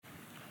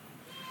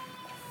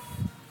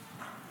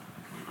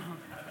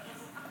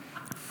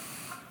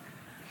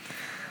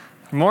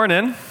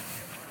Morning.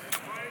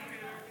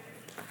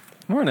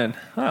 Morning.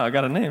 Oh, I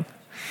got a name.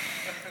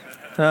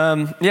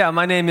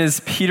 My name is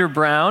Peter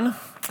Brown.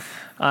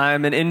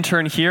 I'm an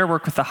intern here,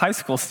 work with the high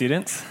school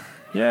students.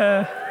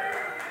 Yeah.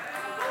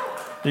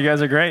 You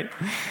guys are great.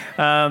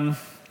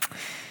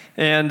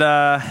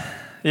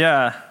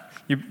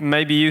 You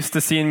may be used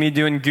to seeing me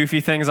doing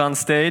goofy things on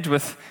stage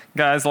with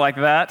guys like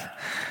that.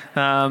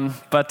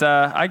 But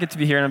I get to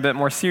be here in a bit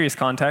more serious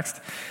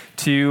context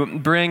to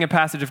bring a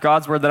passage of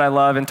God's Word that I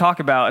love and talk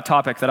about a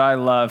topic that I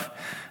love.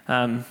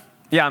 I'm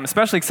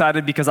especially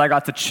excited because I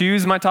got to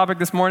choose my topic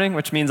this morning,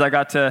 which means I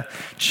got to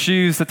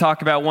choose to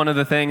talk about one of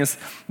the things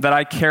that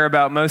I care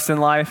about most in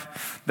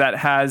life that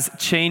has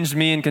changed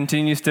me and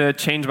continues to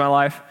change my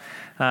life.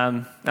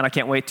 And I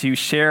can't wait to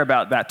share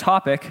about that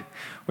topic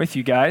with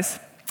you guys.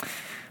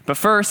 But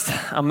first,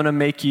 I'm going to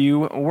make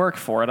you work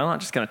for it. I'm not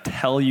just going to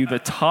tell you the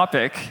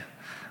topic.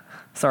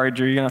 Sorry,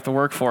 Drew, you're going to have to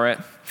work for it.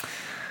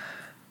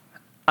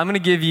 I'm going to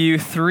give you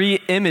 3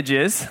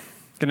 images. I'm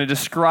going to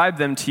describe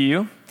them to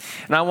you.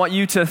 And I want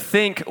you to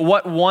think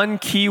what one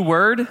key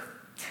word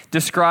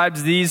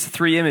describes these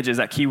 3 images.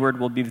 That key word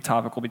will be the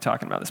topic we'll be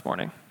talking about this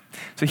morning.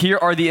 So here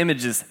are the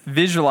images.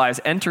 Visualize,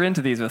 enter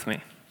into these with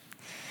me.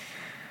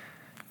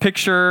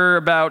 Picture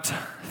about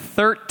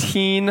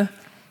 13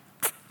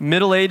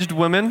 middle-aged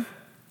women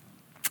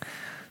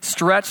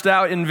stretched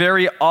out in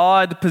very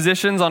odd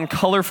positions on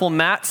colorful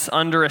mats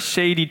under a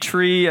shady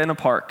tree in a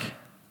park.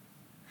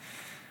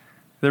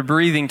 They're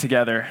breathing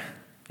together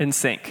in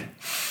sync.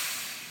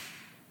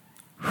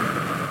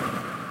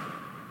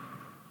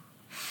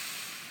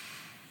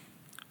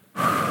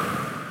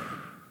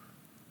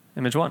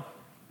 Image 1.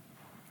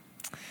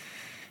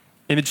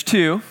 Image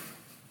 2.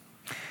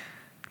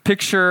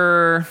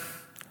 Picture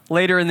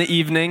later in the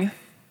evening,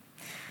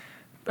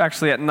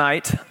 actually at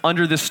night,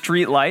 under the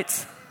street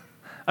lights,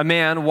 a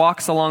man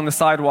walks along the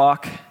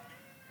sidewalk,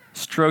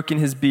 stroking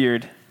his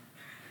beard,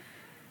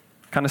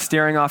 kind of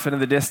staring off into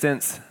the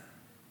distance,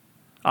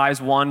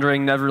 eyes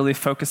wandering, never really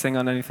focusing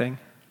on anything.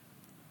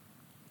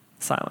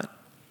 Silent.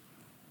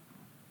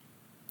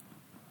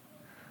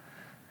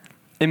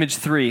 Image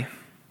 3.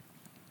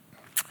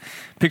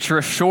 Picture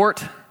a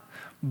short,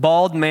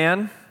 bald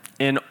man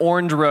in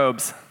orange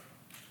robes.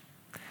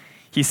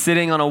 He's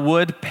sitting on a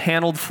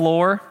wood-paneled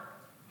floor,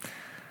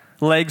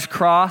 legs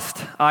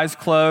crossed, eyes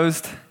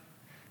closed,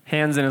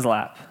 hands in his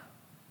lap.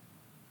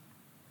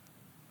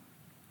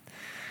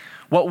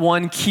 What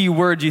one key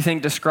word do you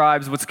think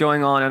describes what's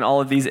going on in all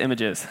of these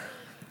images?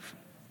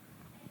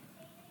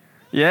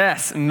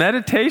 Yes,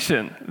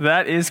 meditation.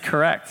 That is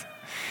correct.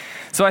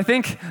 So I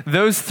think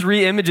those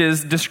 3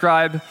 images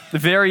describe the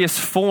various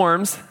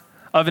forms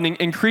of an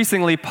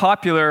increasingly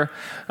popular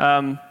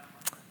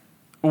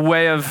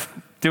way of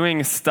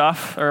doing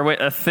stuff, or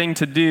a thing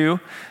to do,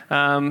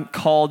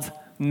 called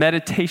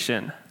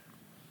meditation.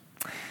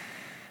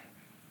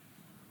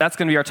 That's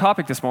going to be our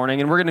topic this morning,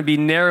 and we're going to be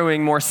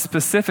narrowing more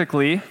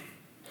specifically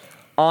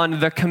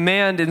on the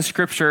command in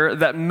Scripture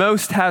that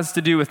most has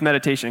to do with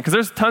meditation. Because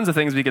there's tons of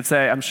things we could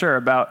say, I'm sure,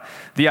 about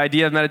the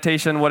idea of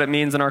meditation, what it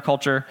means in our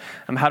culture,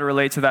 and how to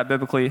relate to that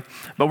biblically.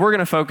 But we're going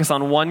to focus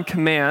on one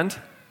command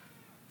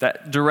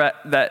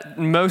that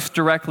most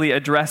directly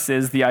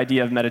addresses the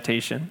idea of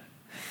meditation.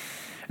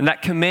 And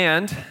that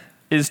command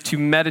is to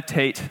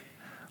meditate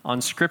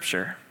on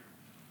Scripture.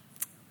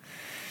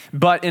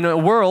 But in a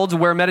world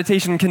where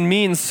meditation can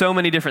mean so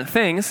many different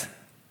things,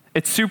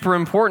 it's super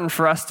important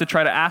for us to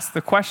try to ask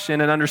the question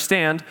and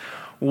understand,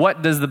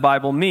 what does the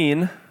Bible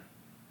mean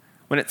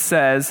when it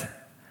says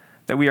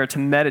that we are to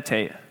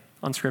meditate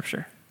on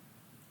Scripture?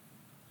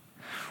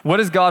 What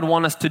does God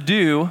want us to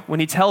do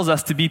when He tells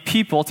us to be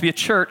people, to be a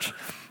church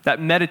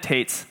that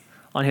meditates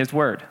on His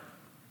Word?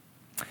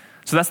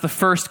 So that's the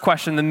first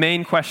question, the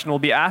main question we'll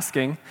be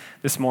asking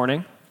this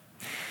morning.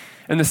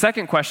 And the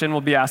second question we'll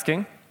be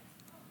asking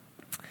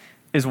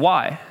is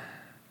why?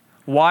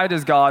 Why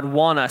does God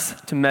want us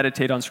to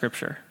meditate on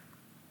Scripture?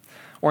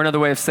 Or another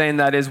way of saying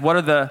that is, what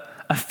are the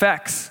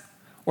effects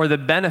or the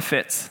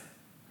benefits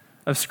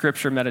of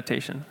Scripture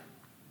meditation?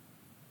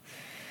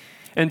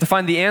 And to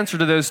find the answer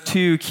to those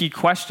 2 key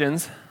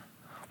questions,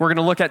 we're going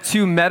to look at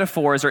 2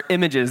 metaphors or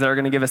images that are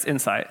going to give us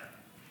insight.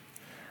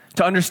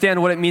 To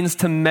understand what it means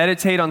to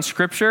meditate on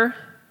Scripture,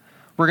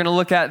 we're going to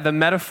look at the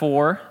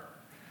metaphor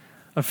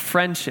of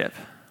friendship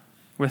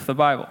with the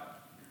Bible.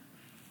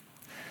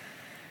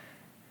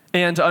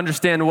 And to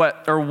understand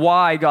what or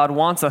why God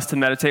wants us to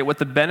meditate, what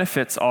the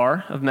benefits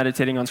are of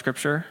meditating on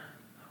Scripture,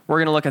 we're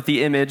going to look at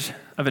the image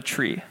of a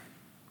tree.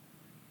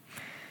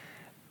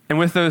 And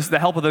with the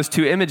help of those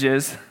 2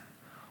 images,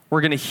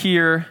 we're going to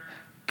hear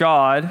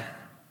God.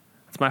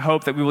 It's my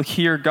hope that we will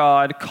hear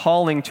God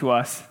calling to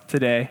us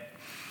today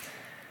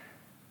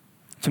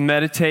to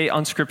meditate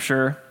on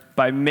Scripture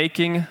by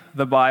making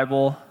the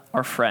Bible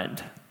our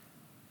friend.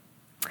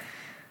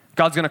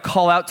 God's going to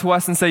call out to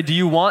us and say, do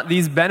you want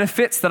these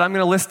benefits that I'm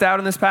going to list out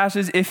in this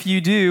passage? If you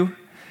do,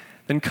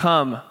 then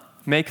come,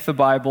 make the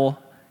Bible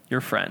your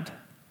friend.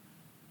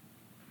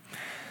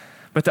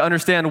 But to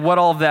understand what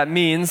all of that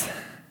means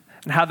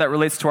and how that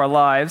relates to our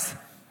lives,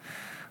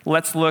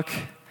 let's look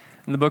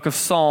in the book of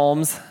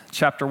Psalms,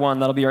 chapter 1.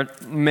 That'll be our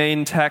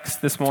main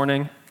text this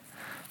morning.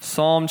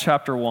 Psalm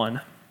chapter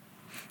 1.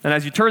 And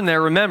as you turn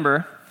there,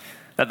 remember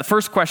that the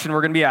first question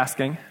we're going to be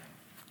asking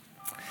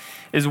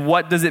is,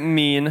 what does it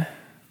mean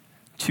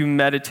to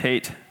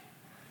meditate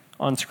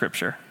on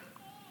Scripture?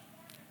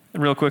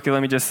 And real quickly,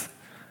 let me just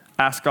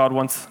ask God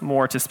once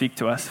more to speak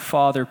to us.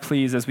 Father,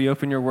 please, as we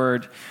open your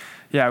word,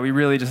 we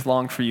really just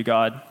long for you,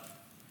 God,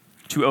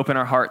 to open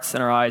our hearts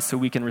and our eyes so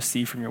we can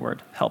receive from your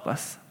word. Help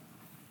us.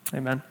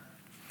 Amen.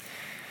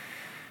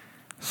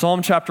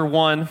 Psalm chapter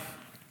 1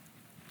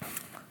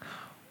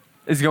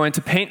 is going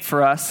to paint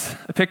for us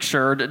a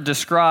picture, to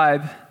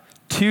describe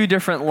two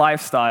different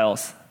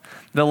lifestyles: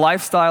 the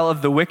lifestyle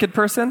of the wicked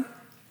person,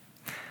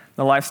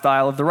 the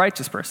lifestyle of the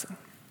righteous person.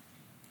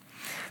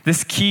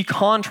 This key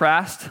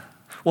contrast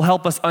will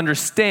help us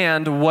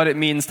understand what it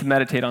means to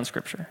meditate on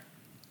Scripture.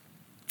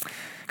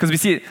 Because we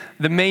see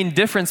the main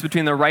difference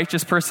between the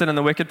righteous person and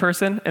the wicked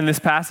person in this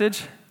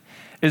passage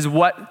is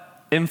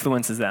what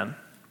influences them.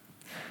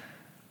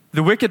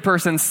 The wicked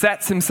person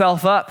sets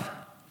himself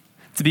up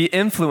to be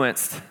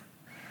influenced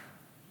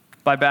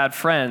by bad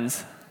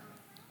friends,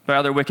 by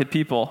other wicked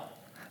people.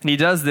 And he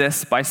does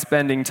this by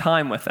spending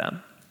time with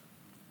them.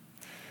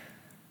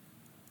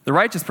 The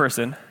righteous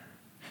person,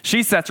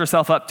 she sets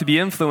herself up to be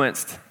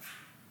influenced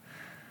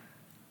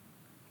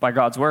by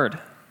God's word.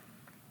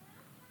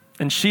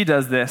 And she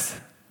does this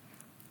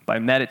by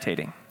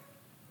meditating.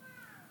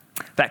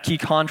 That key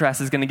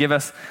contrast is going to give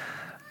us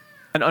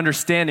an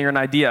understanding or an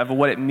idea of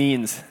what it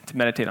means to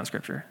meditate on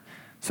Scripture.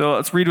 So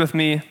let's read with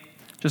me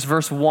just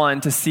verse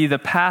 1 to see the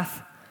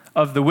path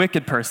of the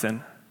wicked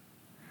person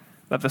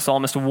that the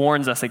psalmist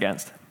warns us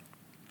against.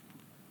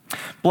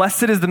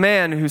 Blessed is the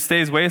man who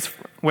stays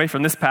away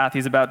from this path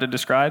he's about to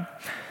describe.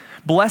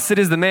 Blessed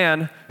is the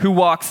man who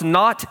walks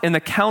not in the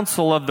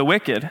counsel of the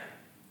wicked,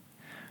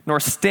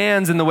 nor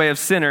stands in the way of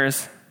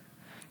sinners,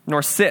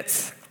 nor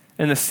sits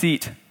in the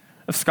seat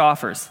of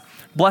scoffers.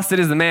 Blessed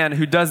is the man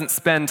who doesn't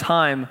spend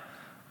time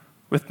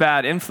with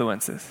bad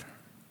influences.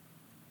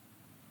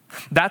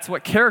 That's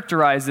what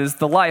characterizes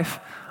the life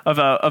of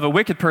a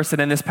wicked person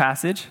in this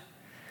passage.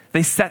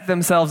 They set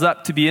themselves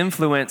up to be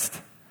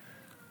influenced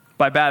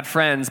by bad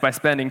friends by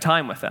spending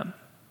time with them.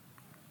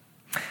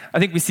 I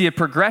think we see a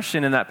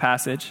progression in that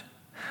passage,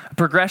 a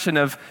progression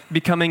of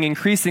becoming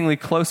increasingly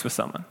close with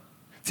someone.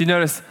 So you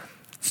notice,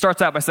 it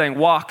starts out by saying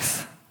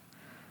walks,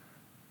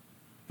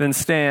 then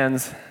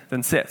stands,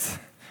 then sits.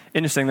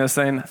 Interesting, those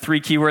same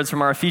three keywords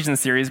from our Ephesians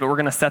series, but we're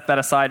going to set that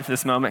aside for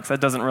this moment because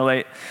that doesn't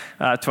relate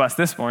to us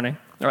this morning,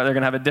 or they're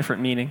going to have a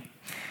different meaning.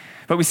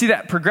 But we see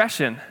that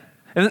progression,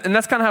 and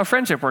that's kind of how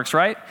friendship works,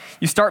 right?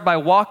 You start by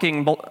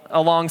walking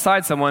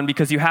alongside someone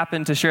because you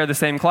happen to share the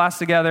same class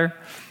together,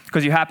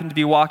 because you happen to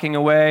be walking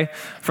away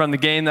from the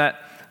game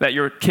that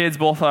your kids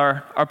both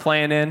are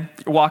playing in.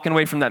 You're walking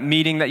away from that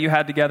meeting that you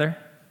had together.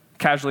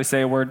 Casually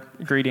say a word,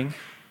 greeting.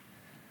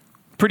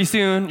 Pretty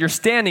soon, you're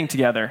standing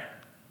together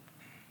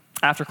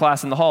after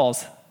class in the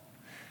halls,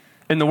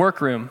 in the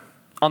workroom,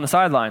 on the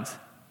sidelines,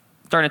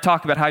 starting to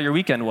talk about how your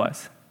weekend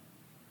was.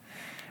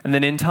 And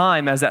then in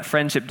time, as that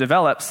friendship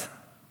develops,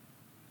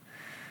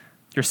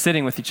 you're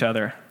sitting with each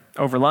other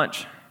over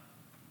lunch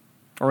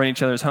or in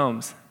each other's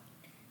homes.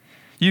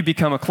 You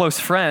become a close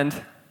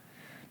friend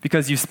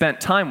because you've spent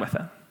time with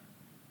them.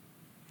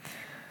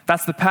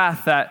 That's the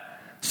path that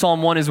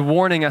Psalm 1 is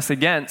warning us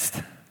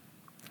against.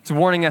 It's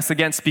warning us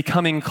against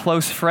becoming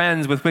close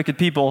friends with wicked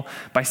people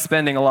by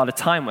spending a lot of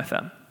time with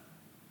them,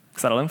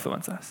 because that'll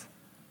influence us.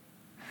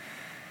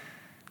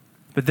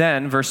 But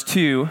then, verse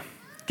 2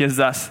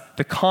 gives us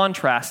the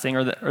contrasting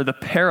or the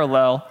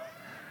parallel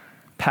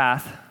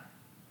path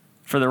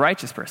for the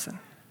righteous person.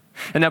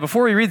 And now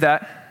before we read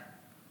that,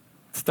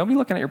 don't be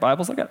looking at your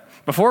Bibles like that.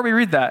 Before we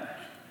read that,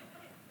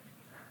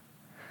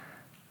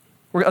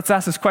 let's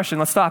ask this question.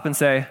 Let's stop and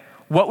say,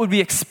 what would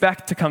we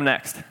expect to come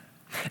next?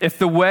 If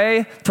the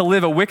way to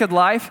live a wicked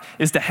life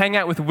is to hang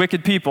out with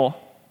wicked people,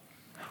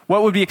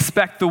 what would we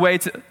expect the way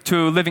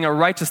to living a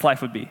righteous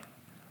life would be?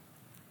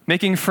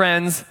 Making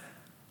friends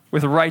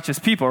with righteous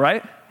people,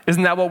 right?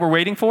 Isn't that what we're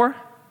waiting for?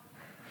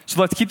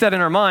 So let's keep that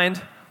in our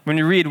mind when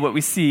we read what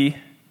we see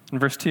in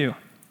verse 2.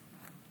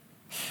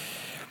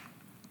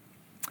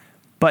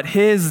 But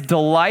his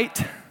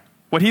delight,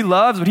 what he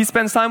loves, what he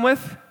spends time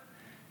with,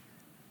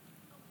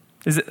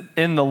 is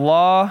in the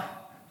law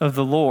of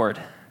the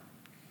Lord.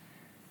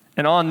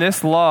 And on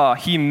this law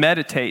he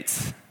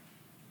meditates,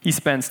 he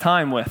spends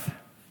time with,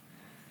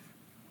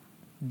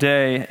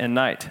 day and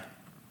night.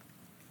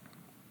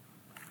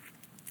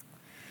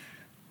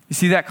 You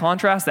see that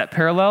contrast, that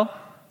parallel?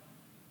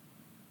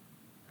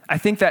 I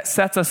think that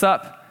sets us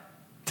up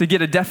to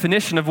get a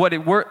definition of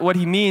what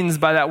he means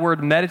by that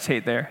word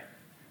meditate there.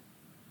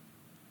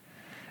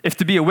 If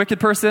to be a wicked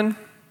person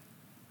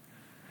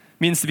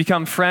means to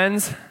become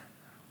friends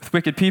with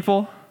wicked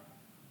people,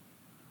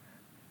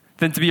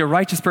 then to be a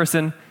righteous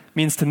person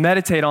means to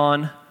meditate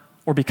on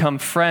or become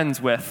friends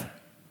with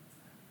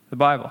the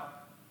Bible.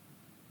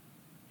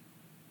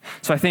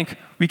 So I think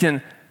we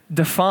can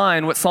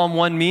define what Psalm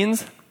 1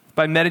 means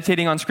by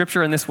meditating on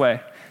Scripture in this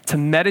way. To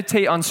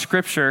meditate on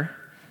Scripture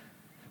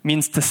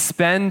means to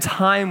spend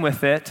time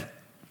with it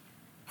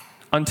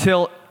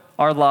until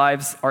our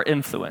lives are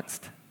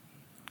influenced.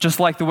 Just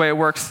like the way it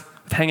works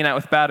with hanging out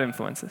with bad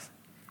influences.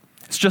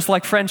 It's just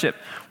like friendship.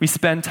 We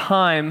spend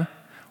time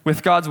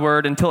with God's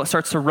word until it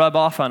starts to rub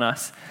off on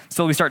us.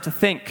 So we start to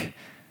think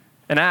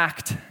and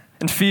act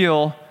and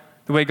feel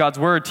the way God's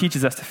word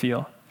teaches us to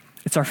feel.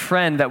 It's our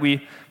friend that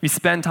we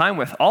spend time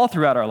with all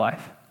throughout our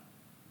life.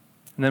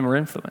 And then we're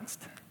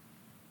influenced.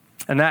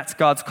 And that's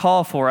God's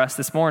call for us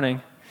this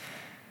morning.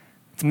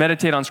 To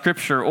meditate on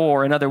Scripture,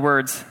 or in other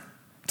words,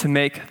 to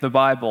make the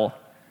Bible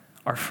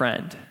our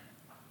friend.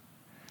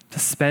 To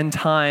spend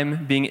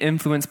time being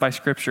influenced by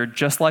Scripture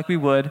just like we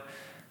would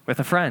with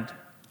a friend.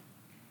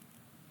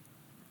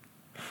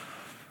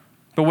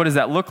 But what does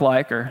that look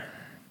like, or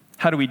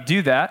how do we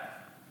do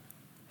that?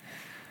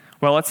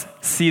 Well, let's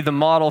see the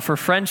model for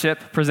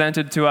friendship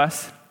presented to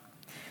us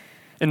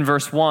in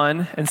verse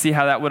 1 and see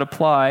how that would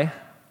apply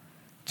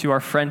to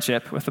our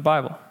friendship with the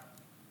Bible.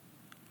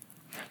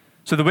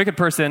 So the wicked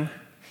person,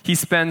 he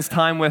spends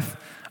time with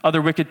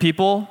other wicked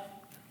people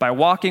by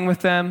walking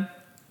with them,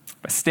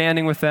 by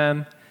standing with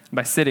them, and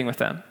by sitting with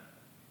them,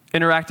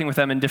 interacting with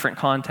them in different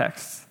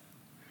contexts.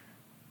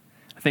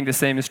 I think the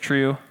same is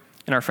true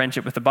in our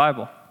friendship with the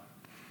Bible.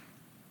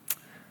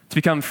 To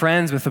become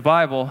friends with the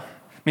Bible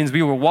means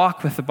we will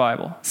walk with the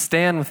Bible,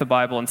 stand with the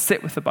Bible, and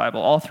sit with the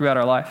Bible all throughout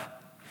our life.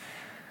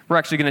 We're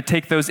actually going to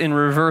take those in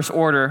reverse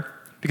order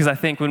because I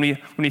think when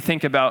we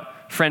think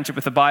about friendship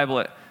with the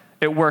Bible,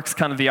 it works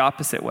kind of the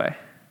opposite way.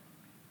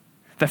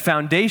 The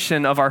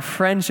foundation of our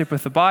friendship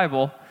with the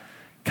Bible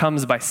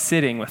comes by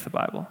sitting with the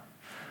Bible,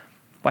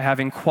 by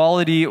having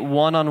quality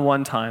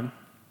one-on-one time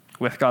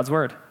with God's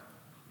Word.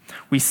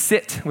 We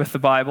sit with the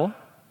Bible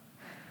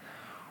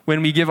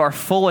when we give our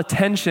full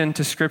attention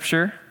to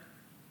Scripture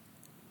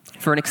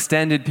for an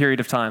extended period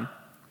of time.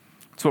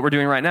 That's what we're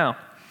doing right now.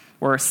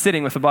 We're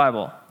sitting with the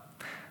Bible.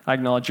 I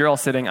acknowledge you're all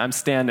sitting, I'm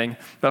standing.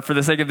 But for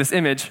the sake of this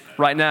image,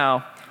 right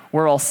now,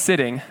 we're all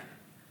sitting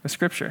with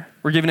Scripture.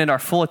 We're giving it our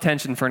full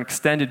attention for an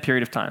extended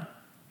period of time.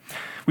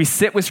 We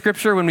sit with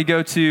Scripture when we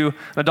go to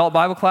an adult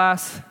Bible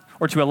class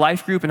or to a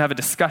life group and have a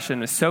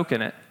discussion and soak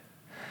in it.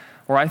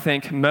 Or I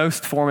think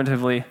most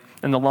formatively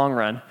in the long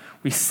run,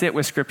 we sit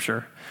with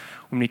Scripture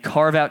when we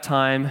carve out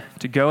time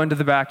to go into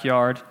the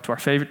backyard, to our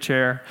favorite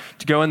chair,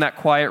 to go in that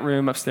quiet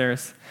room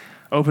upstairs,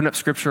 open up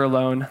Scripture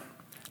alone,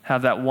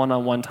 have that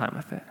one-on-one time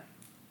with it.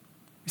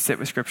 We sit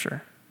with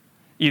Scripture,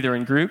 either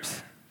in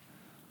groups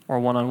or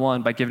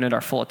one-on-one by giving it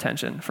our full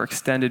attention for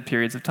extended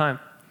periods of time.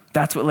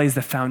 That's what lays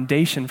the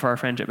foundation for our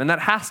friendship, and that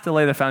has to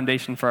lay the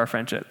foundation for our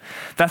friendship.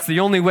 That's the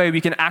only way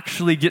we can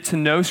actually get to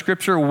know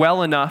Scripture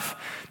well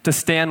enough to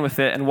stand with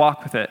it and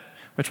walk with it,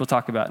 which we'll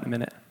talk about in a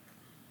minute.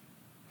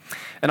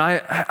 And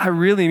I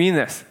really mean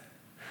this.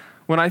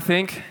 When I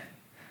think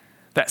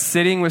that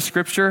sitting with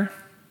Scripture,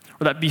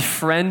 or that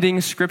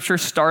befriending Scripture,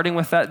 starting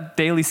with that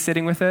daily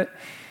sitting with it,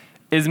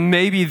 is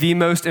maybe the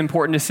most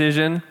important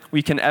decision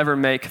we can ever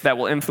make that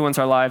will influence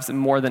our lives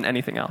more than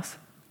anything else.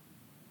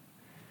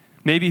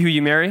 Maybe who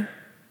you marry.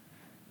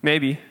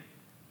 Maybe.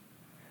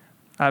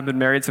 I've been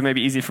married, so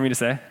maybe easy for me to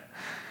say.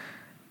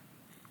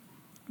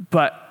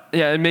 But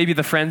yeah, and maybe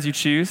the friends you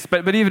choose.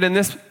 But even in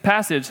this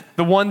passage,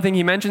 the one thing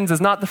he mentions is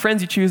not the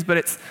friends you choose, but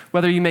it's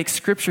whether you make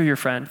Scripture your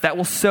friend. That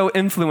will so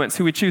influence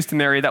who we choose to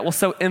marry. That will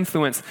so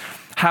influence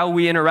how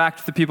we interact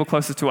with the people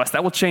closest to us.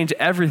 That will change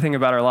everything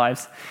about our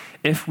lives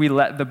if we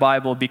let the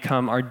Bible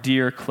become our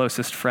dear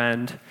closest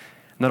friend. And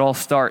that all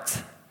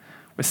starts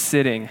with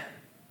sitting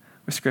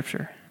with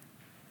Scripture.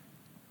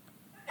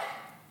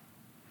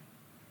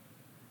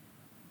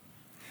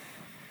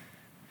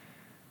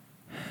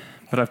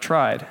 But I've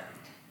tried.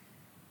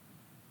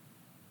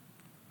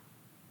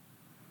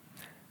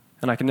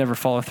 And I can never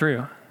follow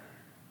through.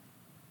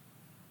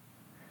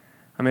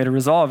 I made a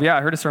resolve. Yeah,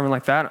 I heard a sermon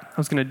like that. I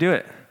was going to do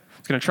it. I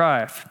was going to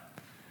try.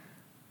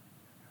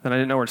 Then I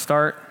didn't know where to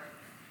start.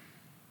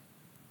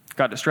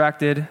 Got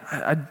distracted.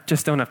 I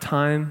just don't have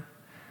time.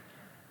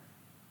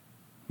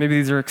 Maybe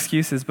these are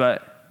excuses,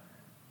 but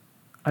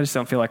I just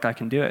don't feel like I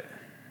can do it.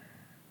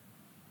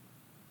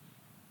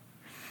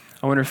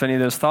 I wonder if any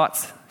of those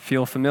thoughts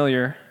feel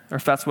familiar, or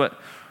if that's what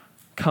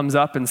comes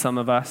up in some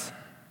of us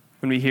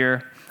when we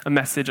hear a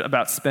message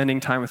about spending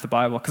time with the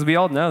Bible, because we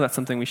all know that's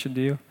something we should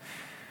do.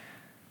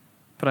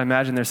 But I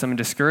imagine there's some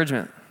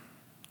discouragement.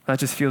 That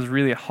just feels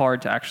really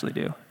hard to actually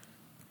do.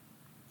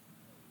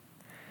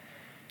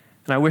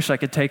 And I wish I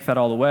could take that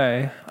all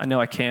away. I know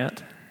I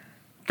can't.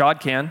 God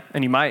can,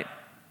 and he might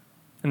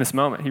in this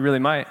moment. He really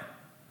might.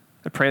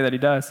 I pray that he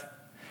does.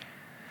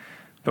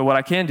 But what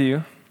I can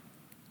do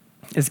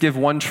is give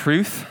one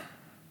truth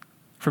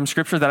from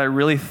Scripture that I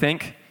really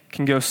think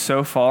can go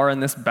so far in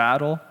this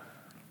battle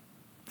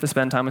to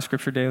spend time with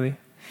Scripture daily.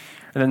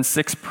 And then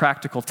 6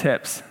 practical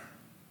tips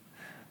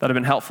that have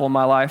been helpful in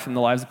my life and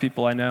the lives of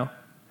people I know.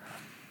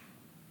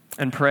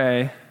 And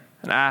pray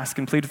and ask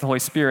and plead with the Holy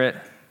Spirit.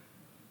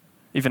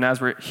 Even as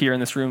we're here in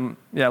this room,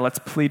 let's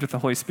plead with the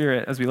Holy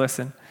Spirit as we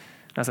listen,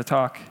 as I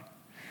talk.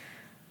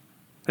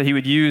 that he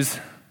would use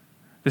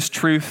this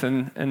truth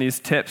and these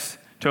tips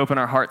to open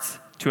our hearts,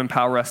 to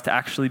empower us to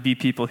actually be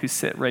people who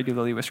sit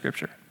regularly with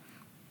Scripture.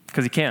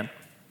 Because he can.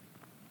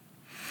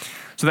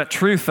 So that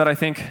truth that I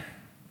think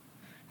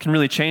can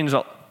really change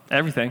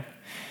everything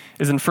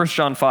is in 1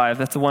 John 5.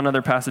 That's the one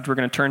other passage we're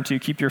going to turn to.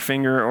 Keep your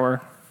finger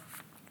or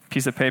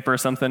piece of paper or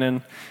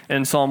something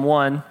in Psalm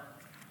 1.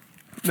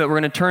 That we're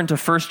going to turn to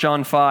 1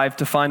 John 5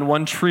 to find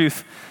one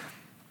truth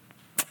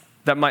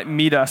that might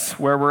meet us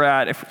where we're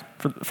at,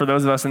 for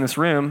those of us in this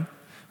room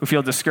who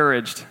feel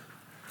discouraged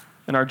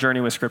in our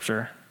journey with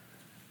Scripture.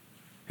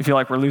 We feel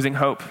like we're losing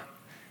hope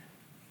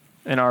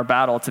in our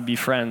battle to be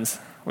friends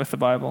with the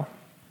Bible.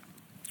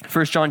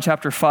 1 John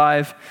chapter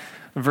 5,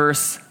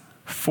 verse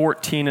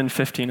 14 and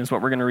 15 is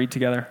what we're going to read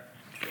together.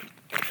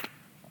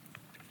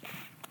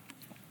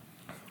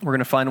 We're going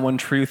to find one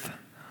truth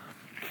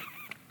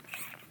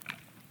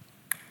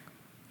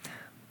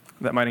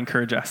that might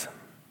encourage us.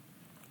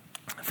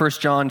 1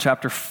 John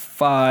chapter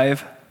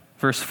 5,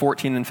 verse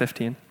 14 and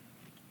 15.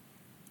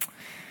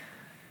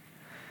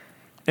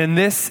 And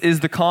this is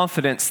the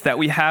confidence that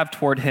we have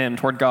toward him,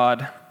 toward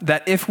God,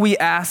 that if we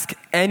ask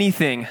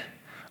anything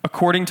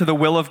according to the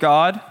will of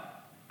God,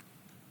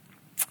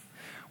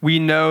 we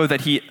know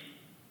that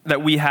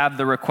we have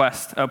the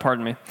request. I'm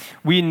going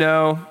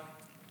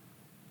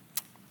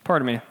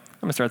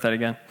to start that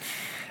again.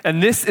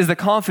 And this is the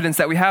confidence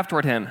that we have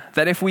toward him,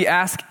 that if we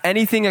ask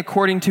anything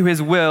according to his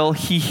will,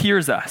 he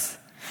hears us.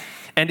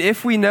 And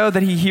if we know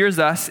that he hears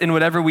us in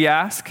whatever we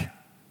ask,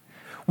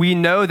 we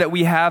know that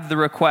we have the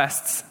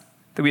requests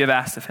that we have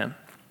asked of him.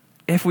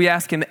 If we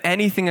ask him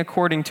anything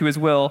according to his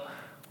will,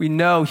 we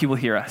know he will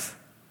hear us.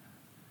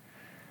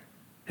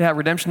 Yeah,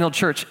 Redemption Hill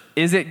Church,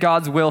 is it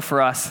God's will for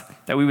us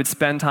that we would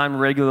spend time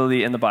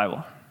regularly in the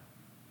Bible?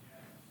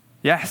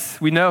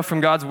 Yes, we know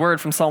from God's word,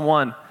 from Psalm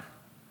 1,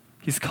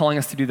 he's calling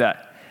us to do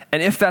that.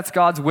 And if that's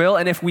God's will,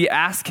 and if we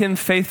ask him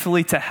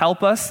faithfully to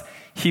help us,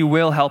 he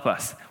will help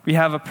us. We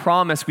have a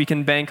promise we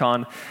can bank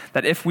on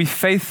that if we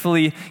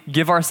faithfully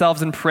give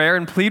ourselves in prayer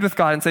and plead with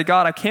God and say,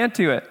 God, I can't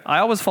do it. I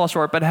always fall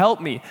short, but help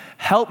me.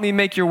 Help me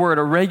make your word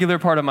a regular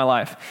part of my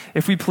life.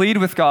 If we plead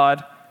with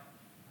God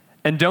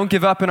and don't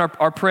give up in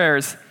our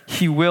prayers,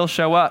 he will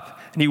show up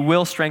and he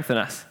will strengthen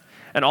us.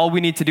 And all we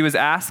need to do is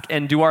ask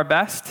and do our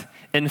best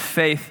in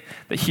faith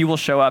that he will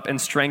show up and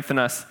strengthen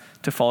us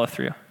to follow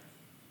through.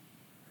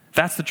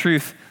 That's the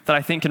truth that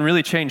I think can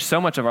really change so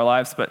much of our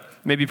lives, but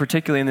maybe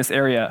particularly in this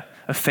area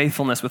of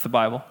faithfulness with the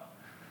Bible.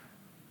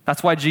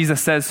 That's why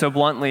Jesus says so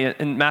bluntly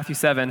in Matthew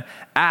 7,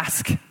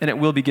 ask and it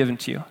will be given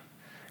to you.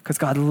 Because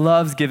God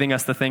loves giving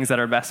us the things that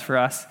are best for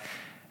us.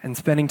 And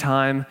spending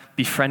time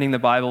befriending the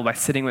Bible by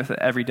sitting with it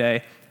every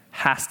day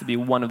has to be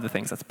one of the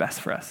things that's best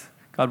for us.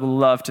 God will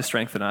love to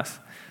strengthen us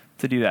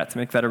to do that, to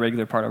make that a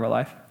regular part of our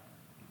life.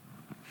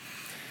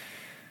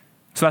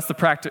 So that's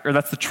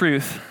the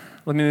truth.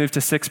 Let me move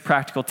to 6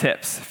 practical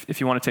tips.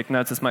 If you want to take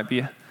notes, this might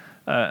be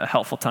a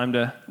helpful time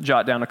to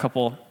jot down a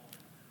couple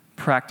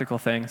practical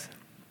things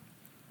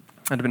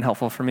that have been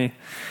helpful for me.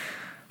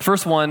 The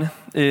first one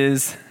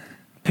is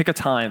pick a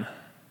time.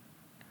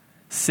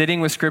 Sitting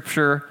with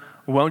Scripture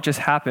won't just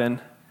happen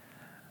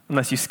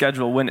unless you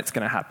schedule when it's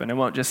going to happen. It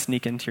won't just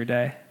sneak into your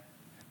day.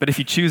 But if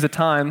you choose a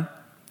time,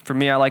 for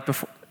me, I like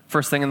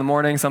first thing in the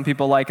morning. Some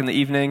people like in the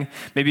evening.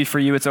 Maybe for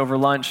you, it's over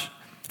lunch,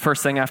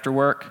 first thing after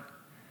work.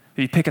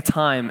 If you pick a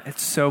time,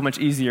 it's so much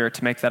easier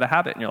to make that a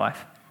habit in your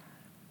life.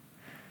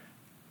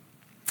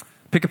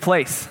 Pick a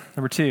place,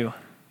 number 2.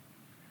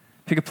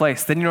 Pick a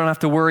place. Then you don't have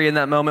to worry in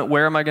that moment,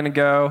 where am I going to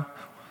go?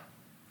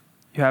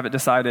 You have it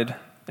decided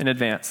in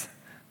advance.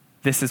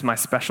 This is my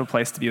special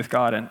place to be with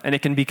God in. And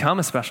it can become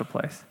a special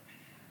place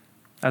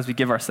as we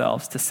give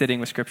ourselves to sitting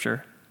with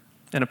Scripture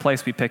in a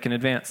place we pick in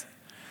advance.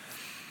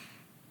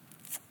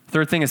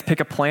 Third thing is pick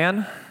a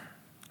plan.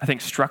 I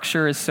think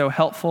structure is so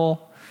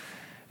helpful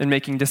in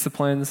making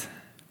disciplines.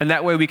 And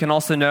that way we can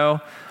also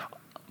know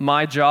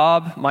my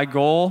job, my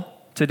goal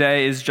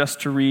today is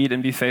just to read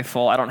and be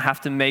faithful. I don't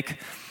have to make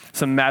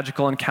some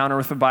magical encounter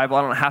with the Bible.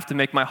 I don't have to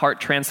make my heart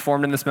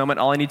transformed in this moment.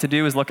 All I need to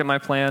do is look at my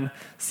plan,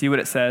 see what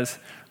it says,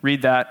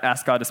 read that,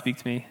 ask God to speak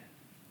to me.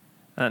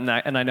 And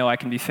I know I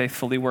can be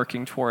faithfully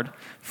working toward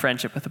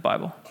friendship with the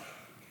Bible.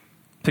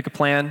 Pick a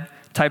plan.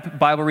 Type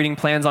Bible reading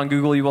plans on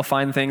Google. You will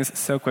find things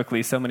so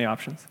quickly, so many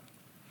options.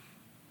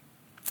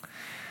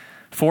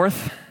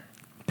 Fourth,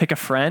 pick a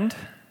friend.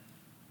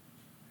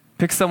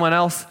 Pick someone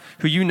else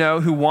who you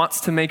know who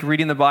wants to make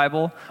reading the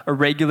Bible a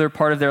regular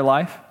part of their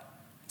life.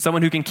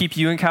 Someone who can keep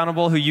you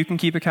accountable, who you can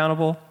keep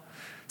accountable.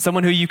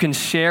 Someone who you can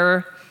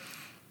share,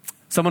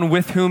 someone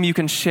with whom you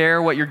can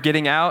share what you're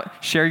getting out,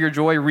 share your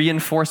joy,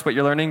 reinforce what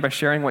you're learning by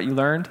sharing what you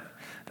learned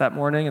that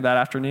morning and that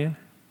afternoon.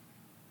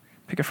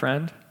 Pick a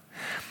friend.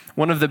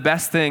 One of the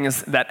best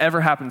things that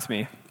ever happened to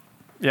me,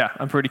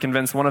 I'm pretty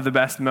convinced one of the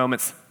best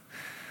moments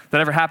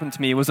that ever happened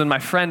to me was when my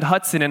friend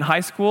Hudson in high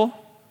school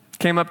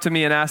came up to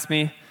me and asked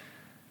me,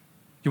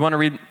 you want to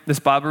read this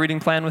Bible reading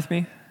plan with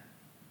me?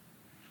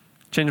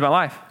 Changed my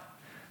life.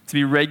 To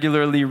be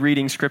regularly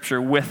reading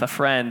Scripture with a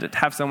friend, to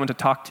have someone to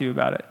talk to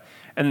about it.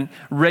 And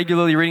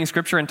regularly reading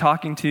Scripture and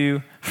talking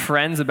to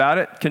friends about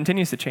it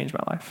continues to change my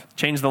life,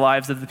 change the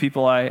lives of the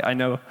people I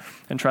know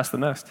and trust the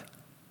most.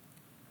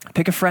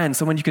 Pick a friend,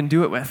 someone you can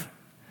do it with.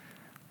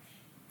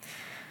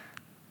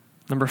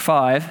 Number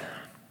 5,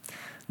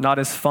 not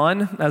as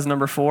fun as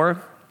number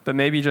 4, but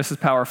maybe just as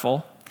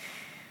powerful,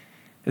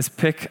 is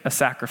pick a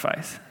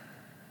sacrifice.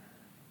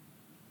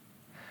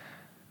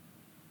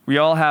 We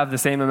all have the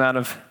same amount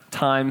of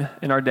time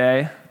in our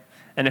day,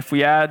 and if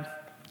we add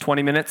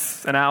 20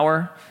 minutes, an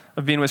hour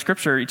of being with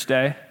Scripture each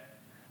day,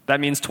 that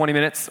means 20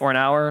 minutes or an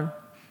hour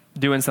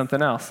doing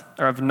something else,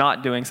 or of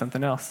not doing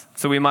something else.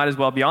 So we might as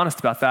well be honest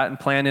about that and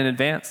plan in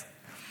advance.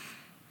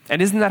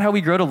 And isn't that how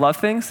we grow to love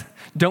things?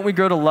 Don't we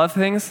grow to love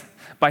things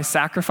by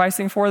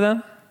sacrificing for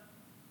them?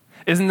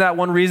 Isn't that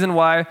one reason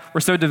why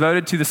we're so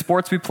devoted to the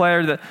sports we play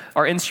or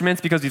our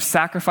instruments, because we've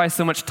sacrificed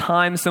so much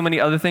time, so many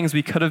other things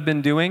we could have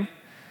been doing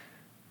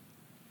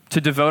to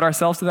devote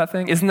ourselves to that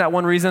thing? Isn't that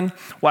one reason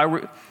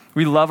why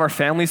we love our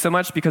family so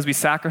much, because we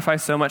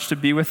sacrifice so much to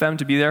be with them,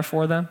 to be there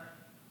for them?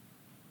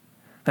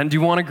 Then do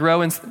you want to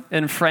grow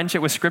in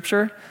friendship with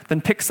Scripture?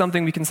 Then pick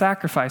something we can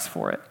sacrifice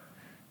for it.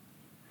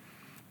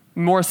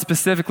 More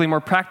specifically, more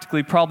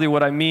practically, probably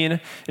what I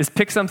mean is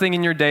pick something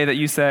in your day that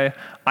you say,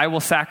 I will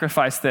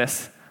sacrifice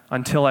this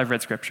until I've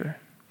read Scripture.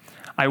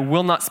 I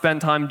will not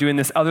spend time doing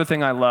this other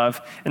thing I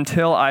love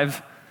until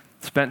I've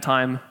spent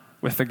time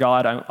with the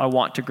God I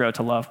want to grow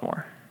to love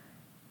more.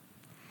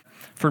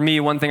 For me,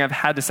 one thing I've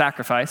had to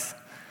sacrifice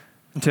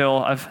until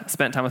I've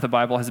spent time with the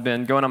Bible has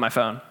been going on my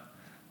phone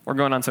or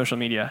going on social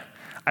media.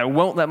 I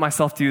won't let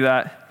myself do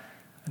that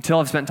until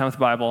I've spent time with the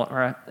Bible,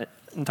 or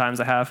in times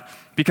I have,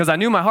 because I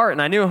knew my heart,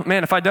 and I knew,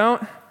 man, if I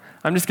don't,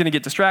 I'm just going to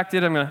get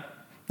distracted. I'm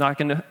not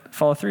going to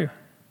follow through.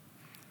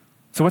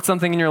 So what's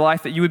something in your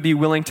life that you would be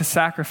willing to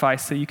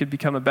sacrifice so you could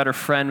become a better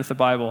friend with the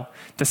Bible,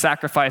 to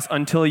sacrifice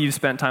until you've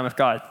spent time with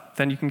God?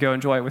 Then you can go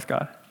enjoy it with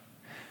God.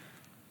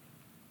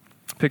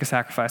 Pick a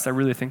sacrifice. I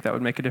really think that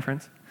would make a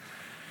difference.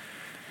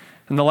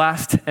 And the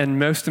last and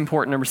most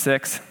important, number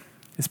 6,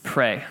 is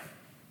pray.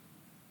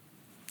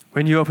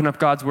 When you open up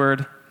God's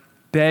word,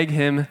 beg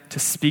him to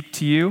speak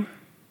to you,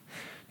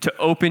 to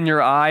open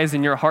your eyes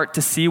and your heart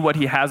to see what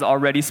he has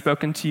already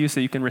spoken to you so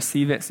you can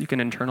receive it, so you can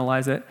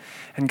internalize it.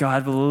 And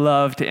God will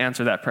love to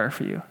answer that prayer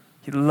for you.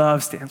 He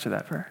loves to answer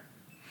that prayer.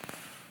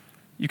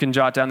 You can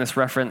jot down this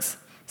reference,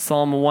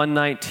 Psalm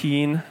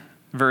 119,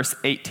 verse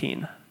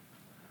 18.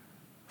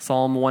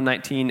 Psalm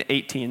 119,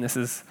 18. This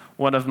is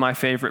one of my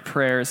favorite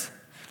prayers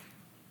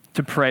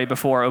to pray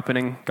before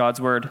opening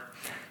God's word.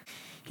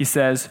 He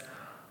says,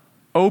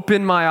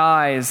 open my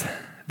eyes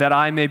that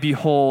I may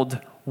behold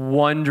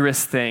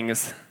wondrous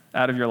things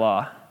out of your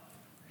law.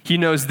 He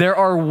knows there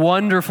are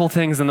wonderful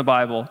things in the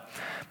Bible,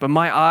 but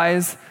my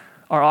eyes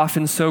are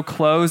often so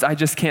closed, I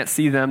just can't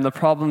see them. The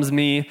problem's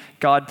me.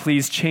 God,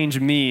 please change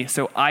me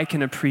so I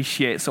can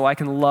appreciate, so I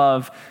can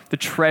love the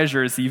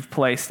treasures you've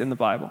placed in the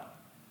Bible.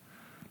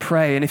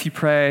 Pray, and if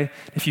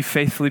you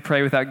faithfully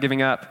pray without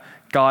giving up,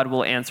 God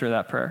will answer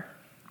that prayer.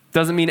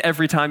 Doesn't mean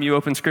every time you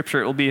open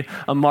Scripture it will be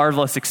a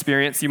marvelous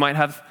experience. You might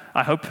have,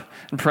 I hope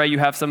and pray you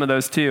have some of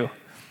those too.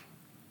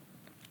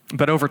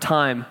 But over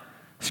time,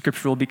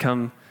 Scripture will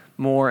become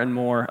more and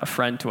more a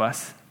friend to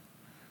us.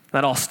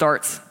 That all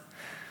starts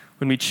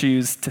when we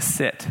choose to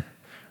sit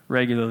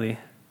regularly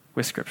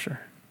with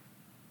Scripture.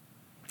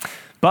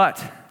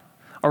 But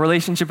our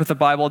relationship with the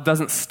Bible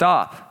doesn't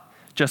stop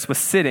just with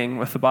sitting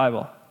with the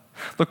Bible.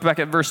 Look back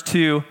at verse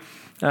 2.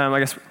 I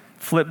guess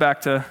flip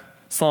back to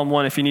Psalm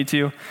 1 if you need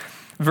to.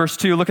 Verse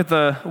 2, look at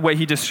the way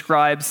he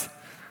describes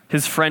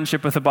his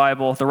friendship with the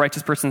Bible, the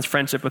righteous person's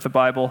friendship with the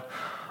Bible.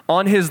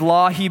 On his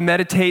law, he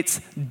meditates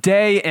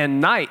day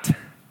and night.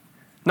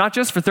 Not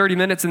just for 30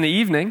 minutes in the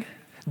evening.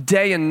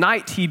 Day and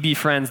night, he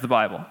befriends the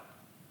Bible.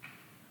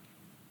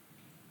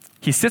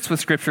 He sits with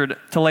Scripture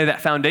to lay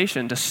that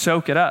foundation, to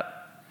soak it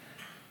up.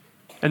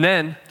 And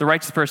then the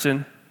righteous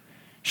person,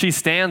 she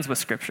stands with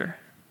Scripture.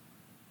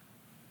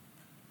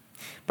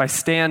 By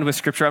stand with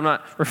Scripture, I'm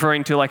not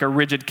referring to like a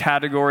rigid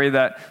category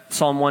that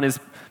Psalm 1 is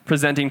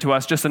presenting to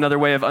us, just another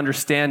way of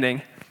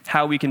understanding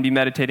how we can be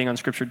meditating on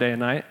Scripture day and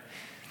night.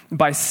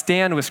 By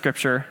stand with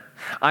Scripture,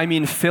 I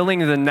mean filling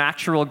the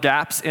natural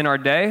gaps in our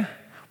day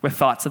with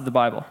thoughts of the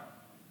Bible.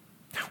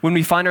 When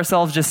we find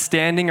ourselves just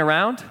standing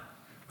around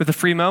with a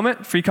free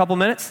moment, free couple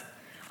minutes,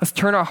 let's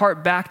turn our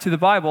heart back to the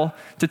Bible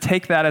to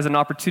take that as an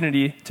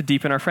opportunity to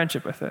deepen our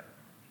friendship with it.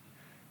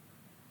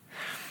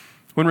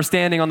 When we're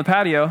standing on the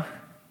patio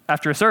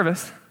after a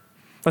service,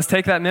 let's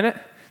take that minute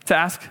to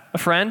ask a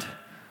friend,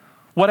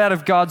 what out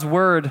of God's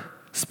word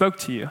spoke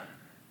to you?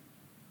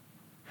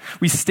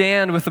 We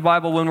stand with the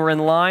Bible when we're in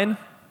line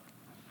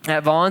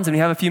at Vaughn's and we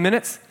have a few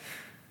minutes.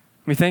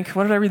 We think,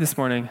 what did I read this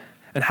morning?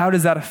 And how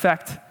does that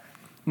affect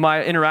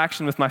my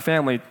interaction with my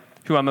family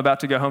who I'm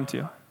about to go home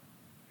to?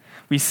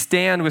 We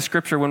stand with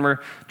Scripture when we're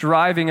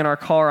driving in our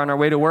car on our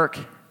way to work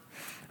and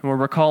we're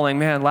recalling,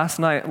 man, last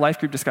night, life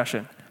group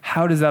discussion.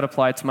 How does that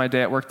apply to my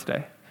day at work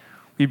today?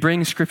 We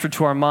bring Scripture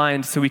to our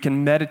mind so we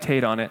can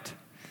meditate on it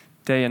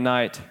day and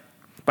night.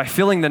 by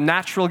filling the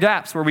natural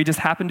gaps where we just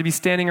happen to be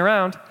standing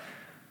around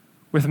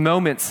with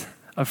moments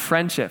of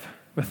friendship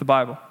with the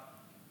Bible.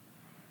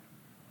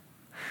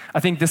 I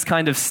think this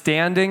kind of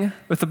standing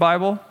with the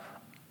Bible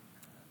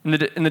in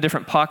the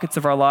different pockets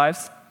of our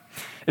lives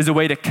is a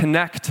way to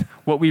connect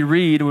what we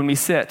read when we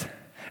sit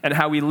and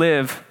how we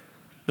live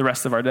the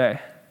rest of our day.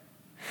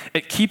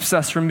 It keeps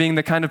us from being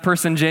the kind of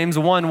person James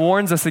 1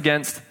 warns us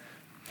against,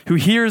 who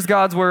hears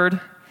God's word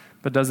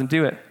but doesn't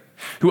do it,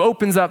 who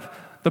opens up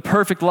the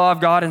perfect law of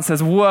God and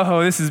says,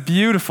 whoa, this is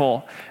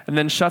beautiful, and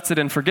then shuts it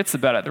and forgets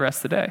about it the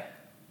rest of the day.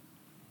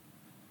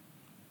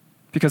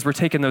 Because we're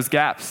taking those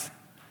gaps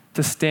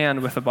to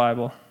stand with the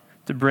Bible,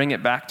 to bring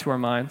it back to our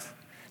minds,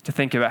 to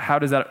think about how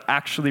does that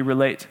actually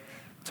relate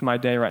to my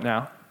day right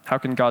now? How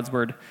can God's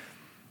word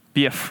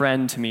be a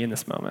friend to me in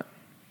this moment?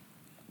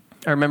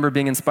 I remember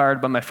being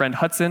inspired by my friend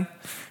Hudson,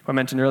 who I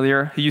mentioned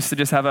earlier. He used to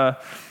just have a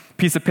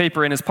piece of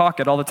paper in his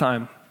pocket all the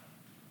time.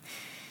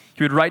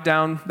 He would write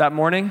down that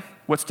morning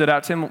what stood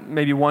out to him,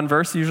 maybe one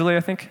verse usually,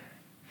 I think,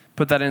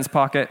 put that in his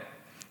pocket,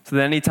 so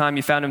that any time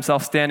he found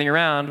himself standing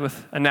around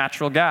with a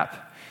natural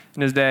gap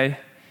in his day,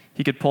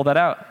 he could pull that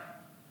out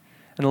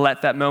and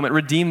let that moment,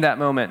 redeem that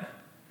moment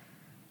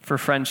for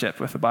friendship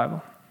with the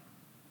Bible.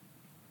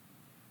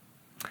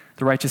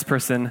 The righteous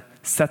person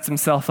sets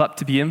himself up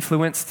to be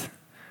influenced,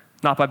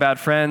 not by bad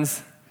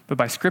friends, but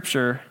by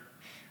Scripture.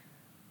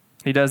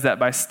 He does that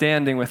by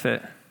standing with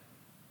it,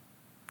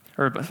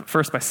 or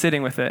first by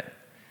sitting with it,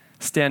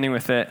 standing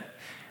with it,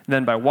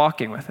 then by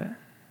walking with it.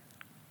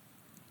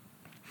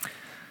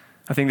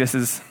 I think this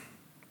is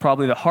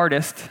probably the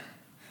hardest,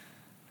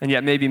 and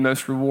yet maybe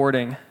most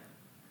rewarding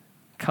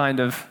kind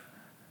of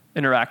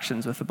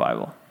interactions with the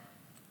Bible.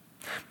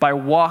 By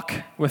walk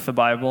with the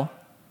Bible,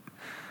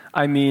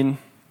 I mean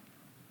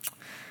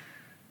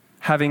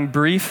having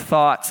brief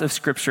thoughts of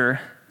Scripture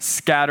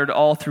scattered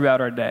all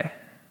throughout our day,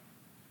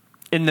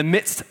 in the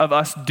midst of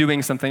us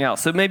doing something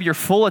else. So maybe your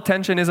full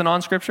attention isn't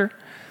on Scripture,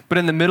 but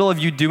in the middle of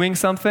you doing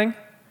something,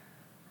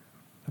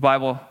 the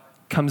Bible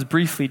comes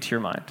briefly to your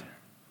mind.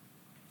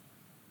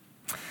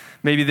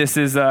 Maybe this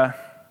is,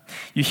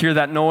 you hear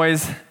that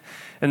noise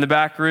in the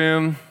back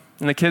room,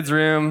 in the kids'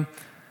 room,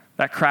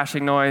 that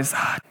crashing noise.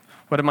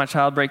 What did my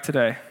child break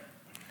today?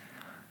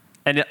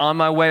 And on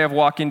my way of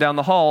walking down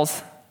the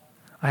halls,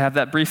 I have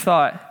that brief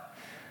thought,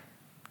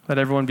 let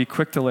everyone be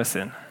quick to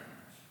listen,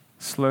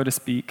 slow to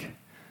speak,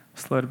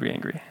 slow to be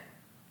angry.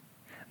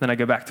 Then I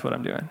go back to what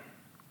I'm doing.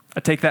 I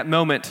take that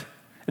moment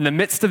in the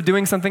midst of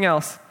doing something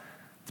else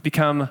to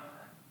become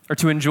or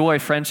to enjoy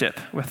friendship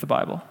with the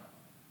Bible.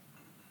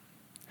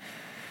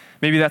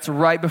 Maybe that's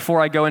right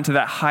before I go into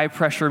that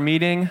high-pressure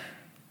meeting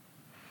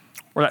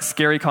or that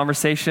scary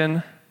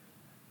conversation.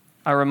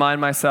 I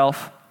remind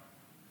myself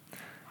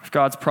of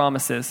God's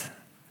promises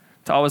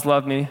to always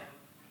love me,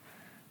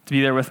 to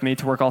be there with me,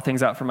 to work all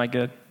things out for my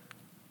good.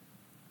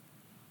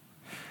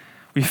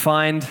 We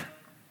find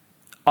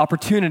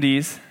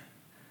opportunities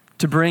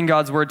to bring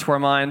God's word to our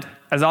mind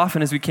as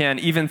often as we can,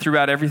 even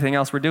throughout everything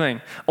else we're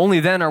doing. Only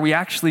then are we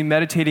actually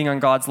meditating on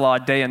God's law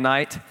day and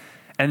night.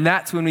 And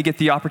that's when we get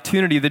the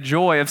opportunity, the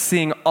joy of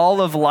seeing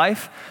all of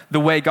life the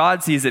way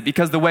God sees it.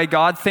 Because the way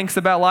God thinks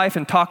about life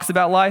and talks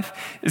about life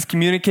is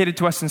communicated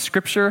to us in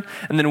Scripture.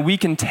 And then we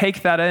can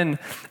take that in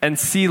and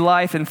see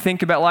life and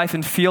think about life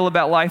and feel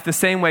about life the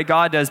same way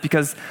God does.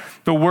 Because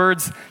the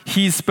words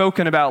He's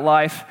spoken about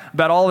life,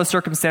 about all the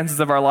circumstances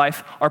of our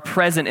life, are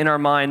present in our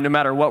mind no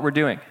matter what we're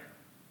doing.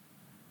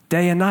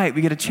 Day and night,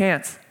 we get a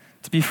chance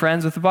to be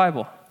friends with the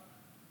Bible.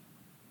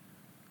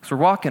 Because we're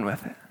walking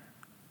with it.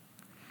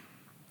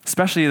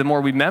 Especially the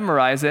more we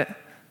memorize it,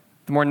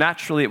 the more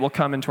naturally it will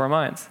come into our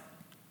minds.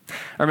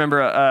 I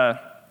remember a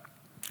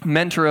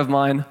mentor of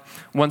mine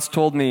once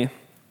told me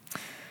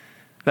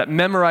that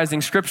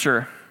memorizing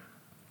Scripture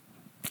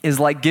is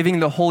like giving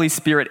the Holy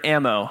Spirit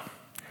ammo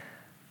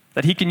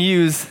that He can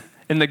use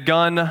in the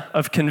gun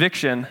of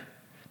conviction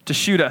to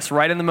shoot us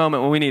right in the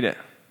moment when we need it.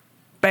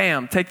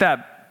 Bam, take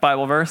that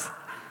Bible verse,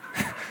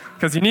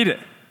 because you need it.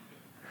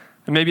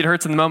 And maybe it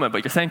hurts in the moment,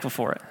 but you're thankful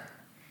for it.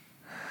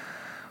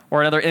 Or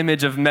another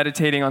image of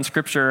meditating on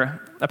Scripture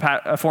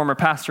a former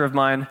pastor of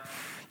mine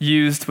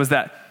used was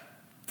that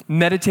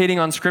meditating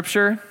on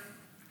Scripture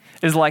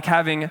is like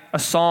having a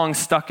song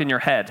stuck in your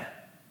head.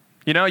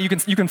 You know, you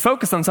can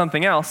focus on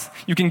something else.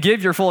 You can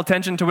give your full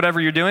attention to whatever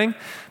you're doing,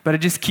 but it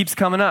just keeps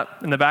coming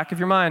up in the back of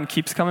your mind,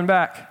 keeps coming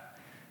back.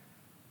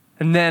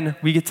 And then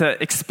we get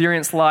to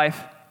experience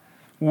life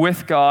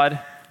with God,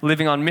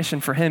 living on mission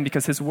for Him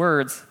because His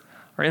words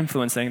are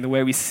influencing the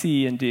way we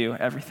see and do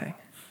everything.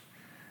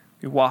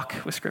 We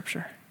walk with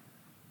Scripture.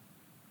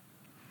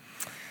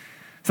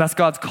 So that's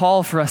God's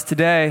call for us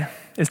today,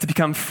 is to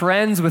become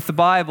friends with the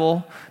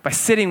Bible by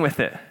sitting with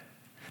it,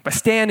 by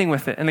standing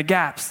with it in the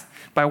gaps,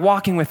 by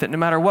walking with it no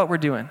matter what we're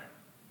doing.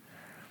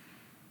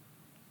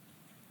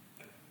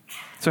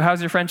 So how's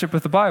your friendship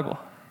with the Bible?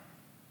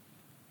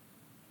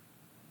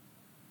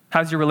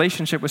 How's your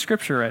relationship with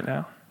Scripture right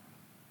now?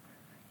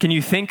 Can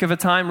you think of a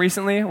time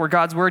recently where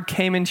God's word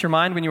came into your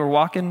mind when you were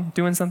walking,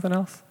 doing something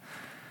else?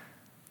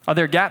 Are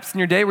there gaps in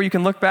your day where you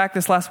can look back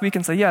this last week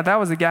and say, yeah, that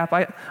was a gap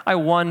I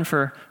won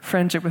for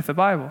friendship with the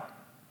Bible?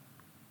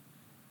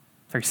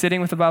 Are you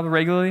sitting with the Bible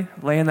regularly,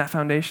 laying that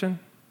foundation?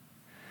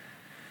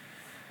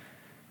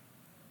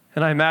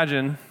 And I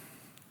imagine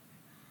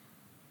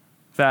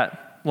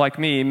that, like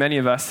me, many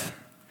of us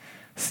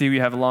see we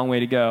have a long way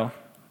to go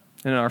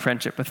in our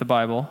friendship with the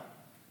Bible.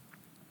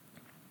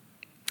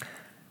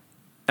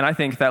 And I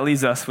think that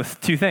leaves us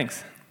with two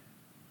things.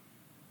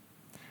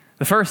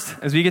 The first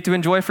is we get to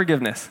enjoy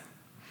forgiveness.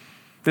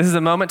 This is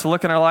a moment to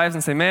look in our lives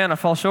and say, man, I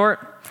fall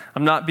short.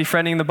 I'm not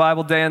befriending the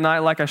Bible day and night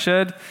like I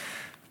should.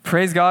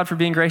 Praise God for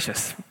being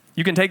gracious.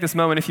 You can take this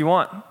moment if you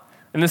want,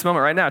 in this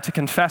moment right now, to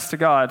confess to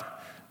God,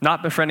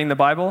 not befriending the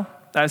Bible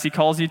as he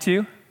calls you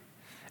to,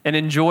 and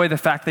enjoy the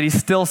fact that he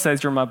still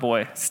says you're my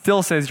boy,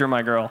 still says you're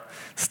my girl,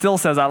 still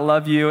says I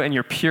love you and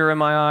you're pure in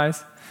my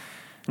eyes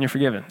and you're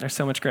forgiven. There's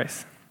so much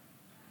grace.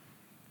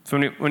 So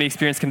when you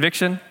experience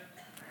conviction,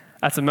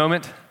 that's a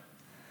moment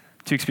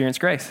to experience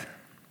grace.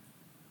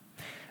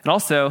 And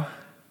also,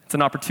 it's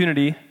an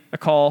opportunity, a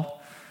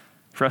call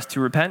for us to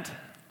repent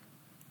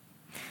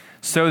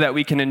so that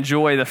we can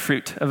enjoy the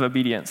fruit of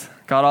obedience.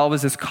 God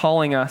always is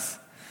calling us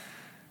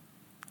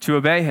to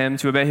obey him,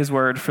 to obey his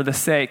word for the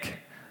sake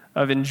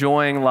of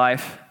enjoying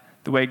life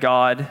the way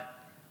God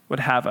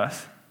would have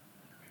us,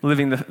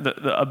 living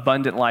the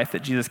abundant life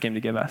that Jesus came to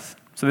give us.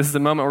 So this is a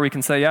moment where we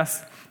can say,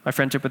 yes, my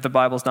friendship with the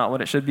Bible is not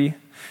what it should be,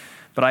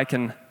 but I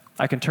can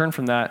turn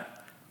from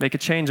that, make a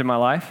change in my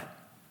life,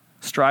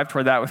 strive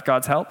toward that with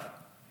God's help,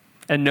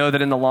 and know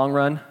that in the long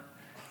run,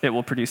 it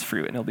will produce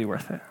fruit and it'll be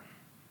worth it.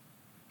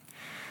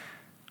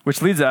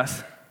 Which leads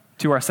us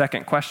to our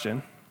second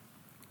question.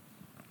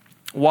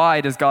 Why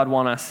does God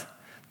want us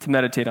to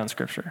meditate on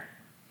Scripture?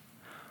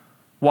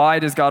 Why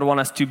does God want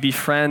us to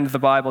befriend the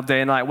Bible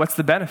day and night? What's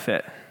the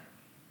benefit?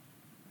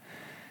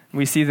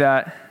 We see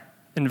that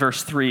in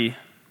verse 3,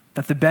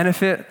 that the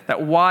benefit,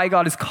 that why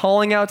God is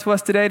calling out to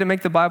us today to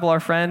make the Bible our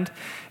friend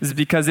is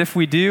because if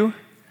we do,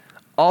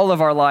 all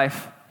of our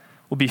life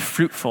will be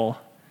fruitful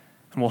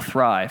and will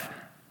thrive.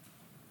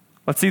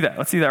 Let's see that.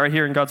 Let's see that right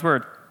here in God's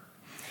Word.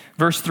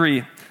 Verse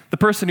 3, the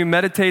person who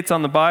meditates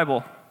on the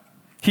Bible,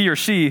 he or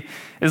she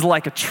is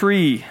like a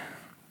tree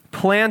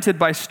planted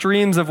by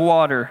streams of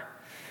water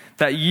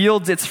that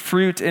yields its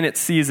fruit in its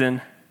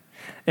season,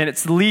 and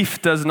its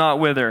leaf does not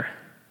wither.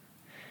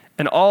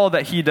 And all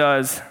that he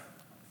does,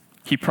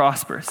 he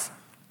prospers.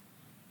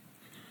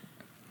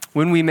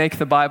 When we make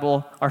the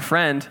Bible our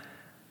friend,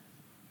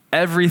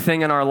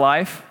 everything in our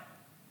life,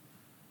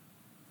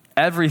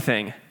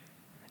 everything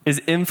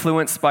is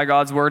influenced by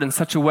God's word in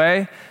such a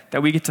way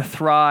that we get to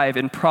thrive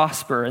and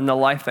prosper in the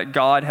life that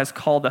God has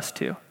called us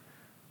to.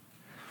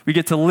 We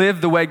get to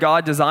live the way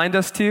God designed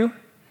us to,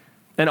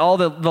 and all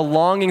the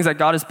longings that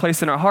God has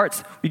placed in our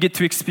hearts, we get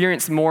to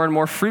experience more and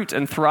more fruit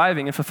and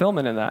thriving and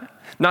fulfillment in that.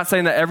 Not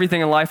saying that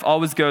everything in life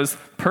always goes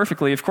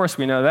perfectly. Of course,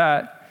 we know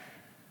that.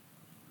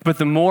 But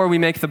the more we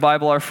make the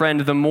Bible our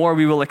friend, the more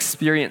we will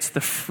experience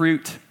the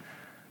fruit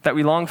that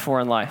we long for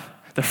in life.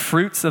 The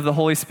fruits of the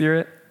Holy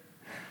Spirit,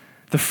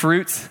 the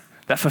fruits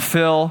that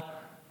fulfill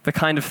the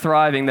kind of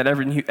thriving that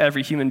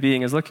every human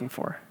being is looking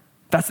for.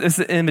 It's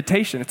an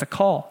invitation. It's a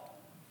call.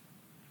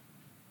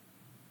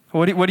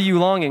 What are you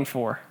longing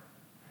for?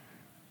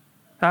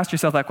 Ask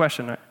yourself that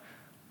question. Right?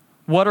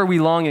 What are we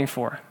longing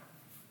for?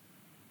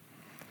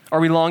 Are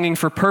we longing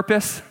for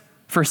purpose,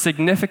 for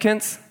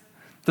significance?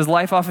 Does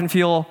life often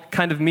feel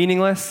kind of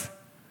meaningless?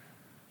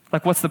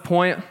 Like, what's the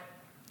point?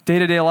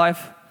 Day-to-day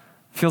life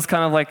feels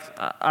kind of like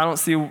I don't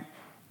see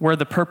where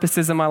the purpose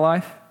is in my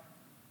life.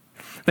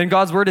 Then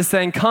God's word is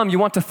saying, come, you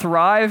want to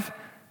thrive?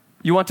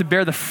 You want to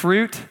bear the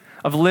fruit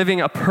of living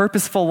a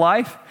purposeful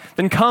life?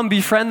 Then come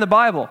befriend the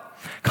Bible.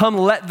 Come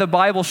let the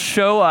Bible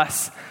show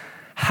us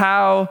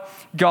how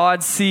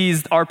God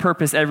sees our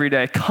purpose every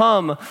day.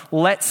 Come,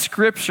 let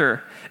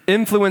Scripture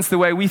influence the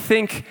way we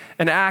think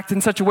and act in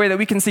such a way that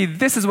we can see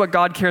this is what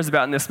God cares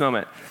about in this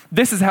moment.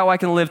 This is how I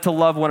can live to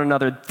love one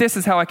another. This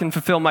is how I can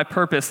fulfill my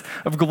purpose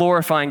of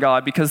glorifying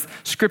God, because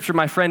Scripture,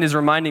 my friend, is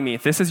reminding me,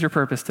 this is your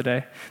purpose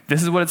today.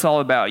 This is what it's all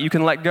about. You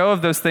can let go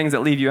of those things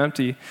that leave you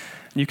empty.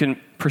 You can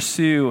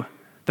pursue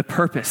the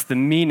purpose, the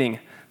meaning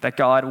that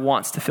God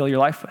wants to fill your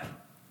life with.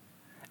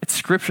 It's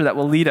Scripture that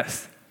will lead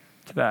us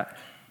to that.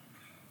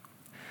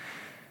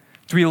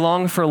 Do we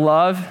long for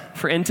love,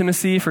 for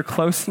intimacy, for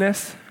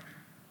closeness?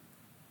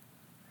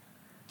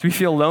 Do we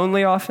feel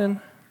lonely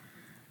often?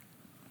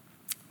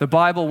 The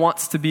Bible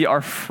wants to be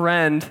our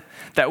friend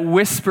that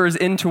whispers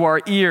into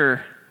our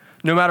ear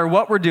no matter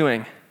what we're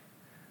doing.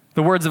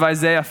 The words of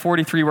Isaiah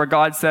 43 where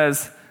God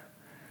says,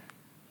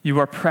 "You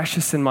are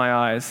precious in my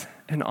eyes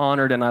and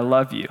honored, and I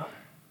love you."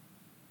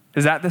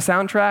 Is that the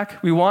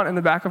soundtrack we want in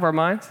the back of our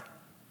minds?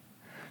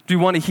 Do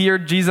we want to hear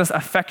Jesus'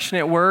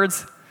 affectionate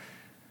words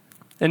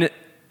in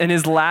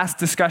his last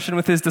discussion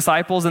with his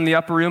disciples in the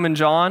upper room in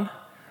John,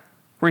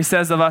 where he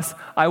says of us,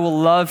 "I will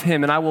love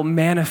him and I will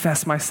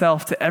manifest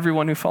myself to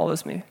everyone who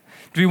follows me"?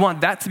 Do we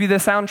want that to be the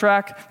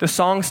soundtrack, the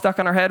song stuck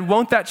on our head?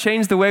 Won't that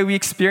change the way we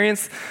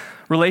experience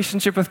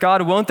relationship with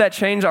God, won't that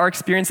change our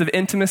experience of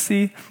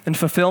intimacy and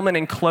fulfillment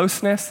and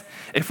closeness?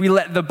 If we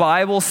let the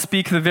Bible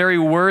speak the very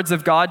words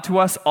of God to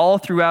us all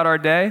throughout our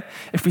day,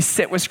 if we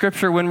sit with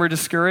Scripture when we're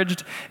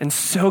discouraged and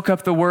soak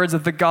up the words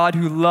of the God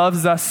who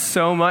loves us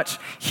so much,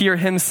 hear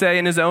him say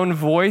in his own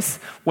voice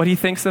what he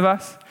thinks of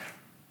us,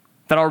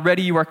 that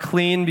already you are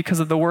clean because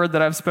of the word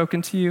that I've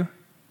spoken to you,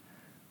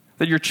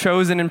 that you're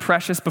chosen and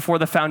precious before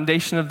the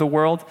foundation of the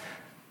world.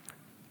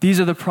 These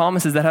are the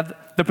promises that have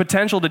the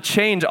potential to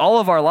change all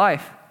of our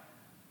life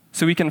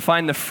so we can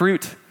find the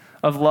fruit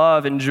of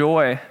love and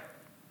joy,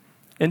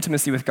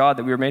 intimacy with God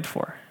that we were made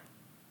for.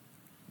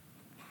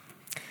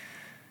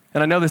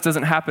 And I know this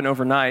doesn't happen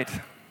overnight.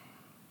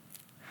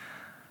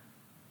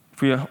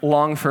 If we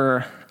long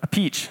for a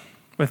peach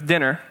with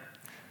dinner,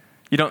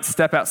 you don't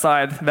step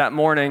outside that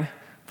morning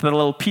to the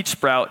little peach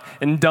sprout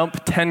and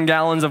dump 10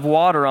 gallons of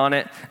water on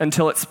it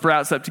until it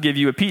sprouts up to give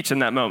you a peach in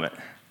that moment.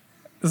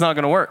 It's not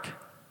going to work.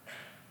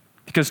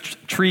 Because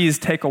trees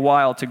take a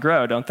while to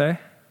grow, don't they?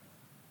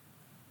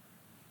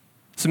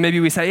 So maybe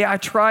we say, yeah, I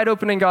tried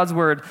opening God's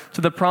word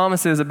to the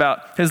promises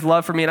about his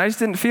love for me, and I just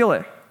didn't feel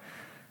it.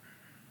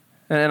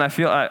 And I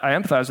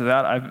empathize with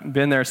that. I've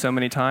been there so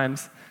many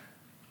times.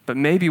 But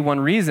maybe one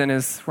reason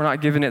is we're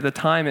not giving it the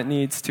time it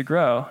needs to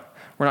grow.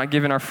 We're not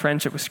giving our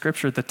friendship with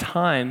Scripture the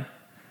time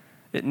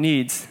it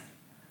needs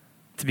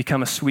to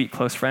become a sweet,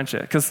 close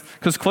friendship.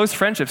 Because close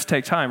friendships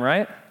take time,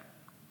 right?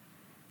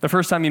 The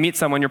first time you meet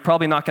someone, you're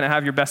probably not going to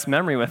have your best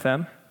memory with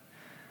them.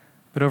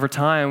 But over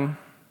time,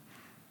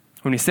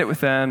 when you sit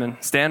with them and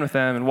stand with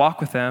them and walk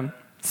with them,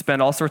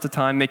 spend all sorts of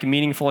time making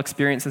meaningful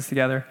experiences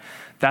together,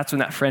 that's when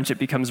that friendship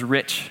becomes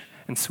rich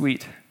and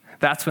sweet.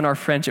 That's when our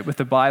friendship with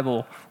the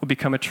Bible will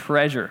become a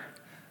treasure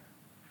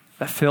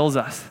that fills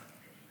us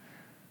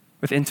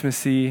with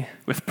intimacy,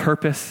 with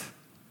purpose.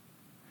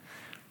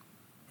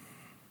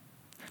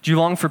 Do you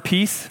long for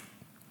peace?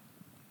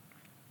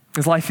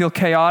 Does life feel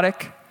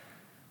chaotic?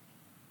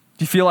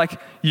 Do you feel like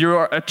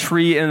you're a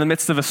tree in the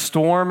midst of a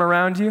storm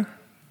around you?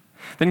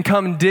 Then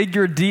come dig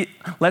your deep.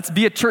 Let's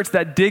be a church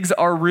that digs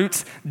our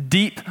roots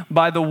deep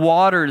by the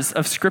waters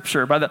of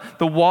Scripture, by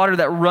the water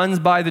that runs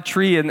by the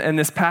tree. And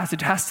this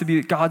passage has to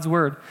be God's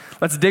word.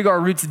 Let's dig our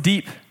roots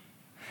deep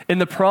in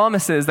the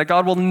promises that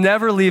God will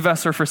never leave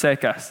us or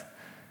forsake us.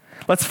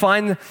 Let's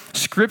find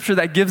Scripture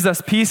that gives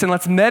us peace and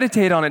let's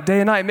meditate on it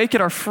day and night. Make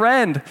it our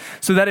friend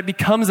so that it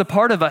becomes a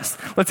part of us.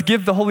 Let's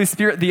give the Holy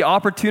Spirit the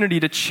opportunity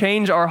to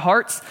change our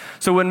hearts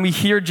so when we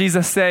hear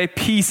Jesus say,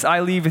 peace I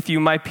leave with you,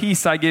 my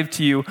peace I give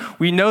to you,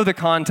 we know the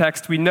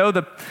context, we know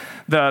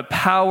the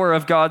power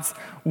of God's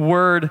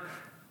word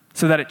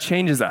so that it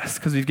changes us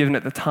because we've given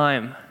it the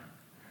time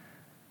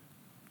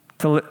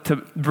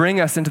to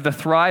bring us into the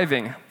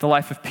thriving, the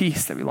life of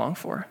peace that we long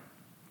for.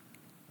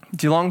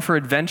 Do you long for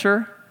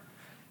adventure?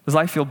 Does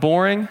life feel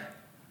boring?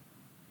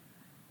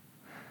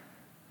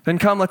 Then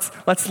come,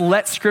 let's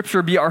let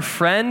Scripture be our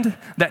friend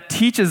that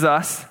teaches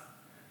us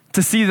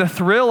to see the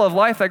thrill of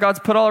life that God's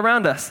put all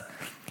around us.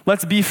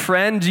 Let's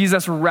befriend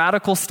Jesus'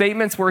 radical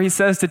statements where he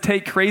says to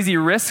take crazy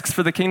risks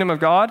for the kingdom of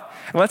God.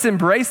 And let's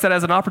embrace that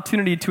as an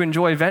opportunity to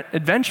enjoy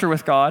adventure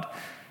with God.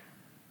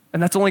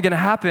 And that's only going to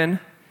happen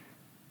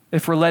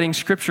if we're letting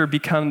Scripture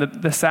become the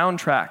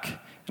soundtrack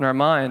in our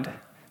mind.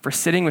 If we're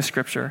sitting with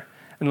Scripture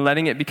and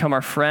letting it become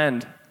our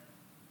friend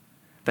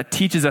that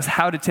teaches us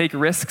how to take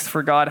risks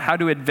for God, how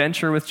to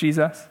adventure with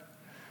Jesus.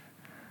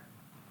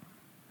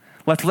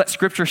 Let's let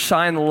Scripture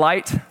shine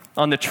light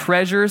on the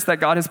treasures that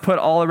God has put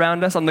all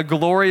around us, on the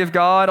glory of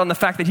God, on the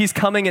fact that he's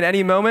coming at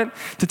any moment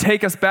to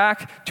take us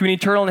back to an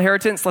eternal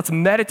inheritance. Let's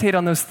meditate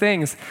on those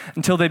things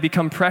until they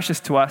become precious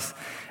to us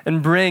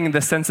and bring the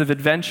sense of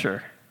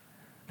adventure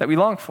that we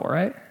long for,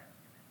 right?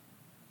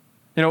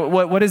 You know,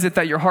 what is it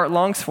that your heart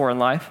longs for in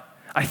life?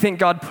 I think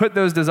God put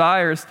those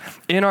desires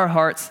in our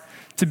hearts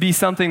to be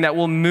something that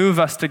will move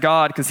us to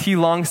God because he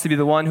longs to be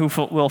the one who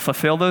will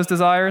fulfill those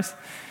desires.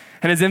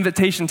 And his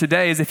invitation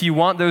today is if you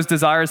want those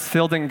desires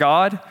filled in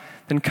God,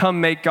 then come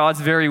make God's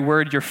very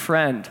word your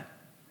friend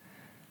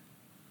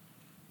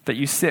that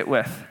you sit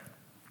with,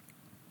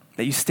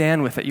 that you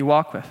stand with, that you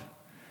walk with.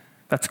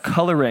 That's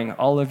coloring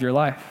all of your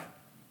life.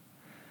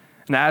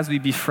 And as we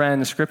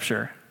befriend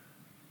Scripture,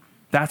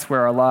 that's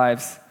where our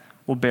lives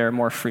will bear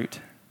more fruit.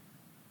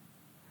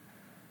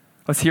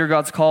 Let's hear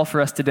God's call for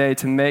us today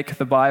to make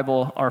the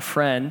Bible our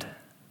friend,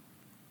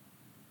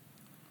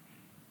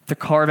 to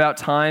carve out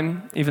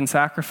time, even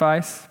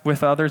sacrifice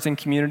with others in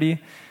community,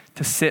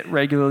 to sit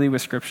regularly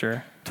with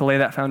Scripture, to lay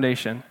that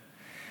foundation.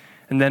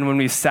 And then when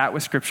we've sat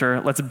with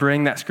Scripture, let's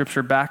bring that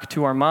Scripture back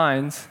to our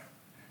minds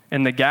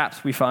in the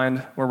gaps we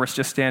find where we're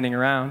just standing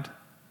around.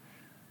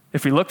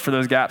 If we look for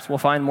those gaps, we'll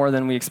find more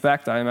than we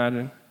expect, I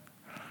imagine.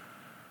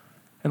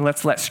 And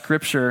let's let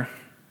Scripture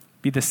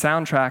be the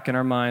soundtrack in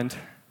our mind.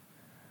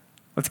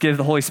 Let's give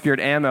the Holy Spirit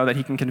ammo that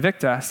he can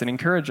convict us and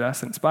encourage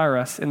us and inspire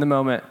us in the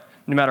moment,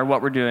 no matter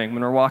what we're doing,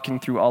 when we're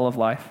walking through all of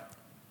life.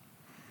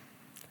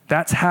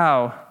 That's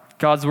how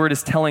God's word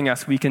is telling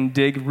us we can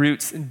dig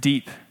roots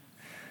deep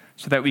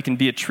so that we can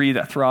be a tree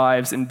that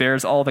thrives and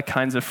bears all the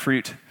kinds of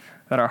fruit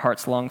that our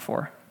hearts long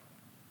for.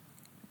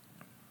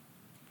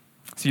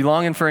 So you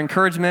longing for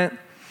encouragement,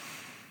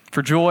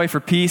 for joy, for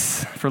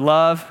peace, for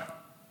love,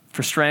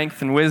 for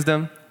strength and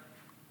wisdom.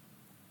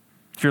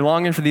 If you're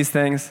longing for these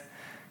things,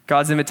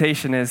 God's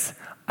invitation is,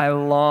 I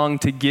long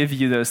to give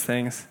you those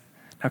things.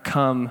 Now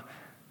come,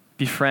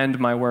 befriend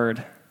my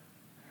word.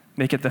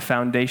 Make it the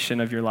foundation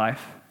of your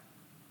life.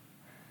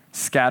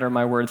 Scatter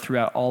my word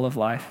throughout all of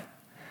life.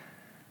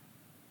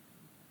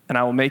 And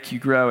I will make you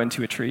grow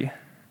into a tree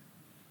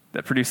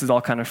that produces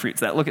all kinds of fruits,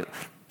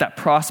 that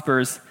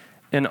prospers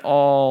in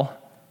all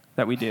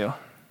that we do.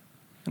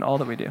 In all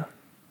that we do.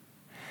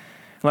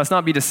 And let's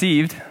not be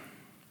deceived.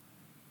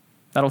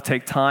 That'll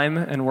take time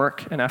and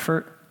work and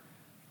effort.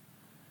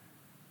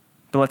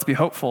 But let's be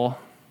hopeful,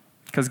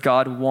 because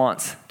God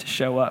wants to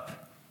show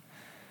up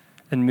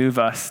and move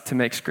us to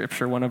make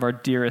Scripture one of our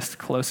dearest,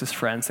 closest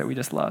friends that we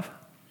just love.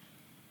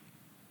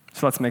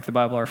 So let's make the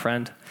Bible our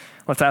friend.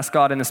 Let's ask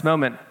God in this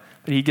moment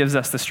that he gives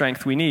us the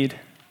strength we need,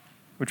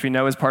 which we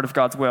know is part of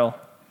God's will,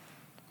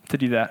 to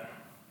do that.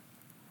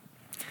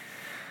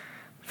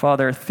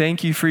 Father,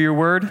 thank you for your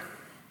word.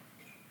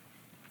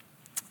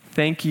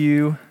 Thank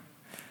you,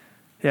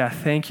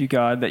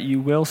 God, that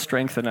you will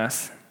strengthen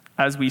us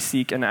as we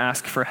seek and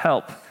ask for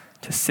help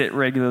to sit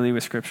regularly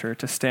with Scripture,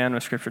 to stand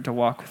with Scripture, to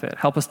walk with it.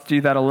 Help us to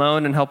do that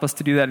alone, and help us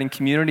to do that in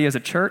community as a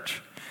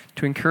church,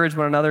 to encourage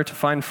one another, to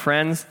find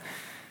friends,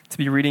 to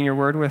be reading your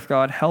word with.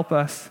 God, help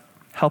us.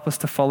 Help us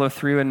to follow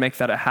through and make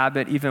that a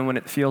habit, even when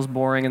it feels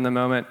boring in the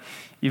moment,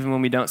 even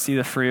when we don't see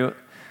the fruit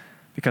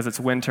because it's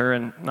winter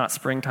and not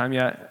springtime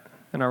yet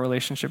in our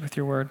relationship with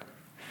your word.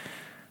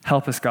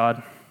 Help us,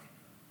 God.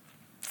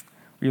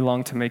 We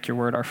long to make your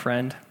word our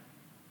friend.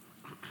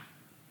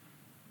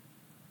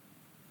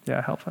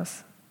 Yeah, help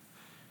us.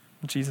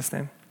 In Jesus'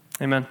 name,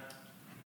 amen.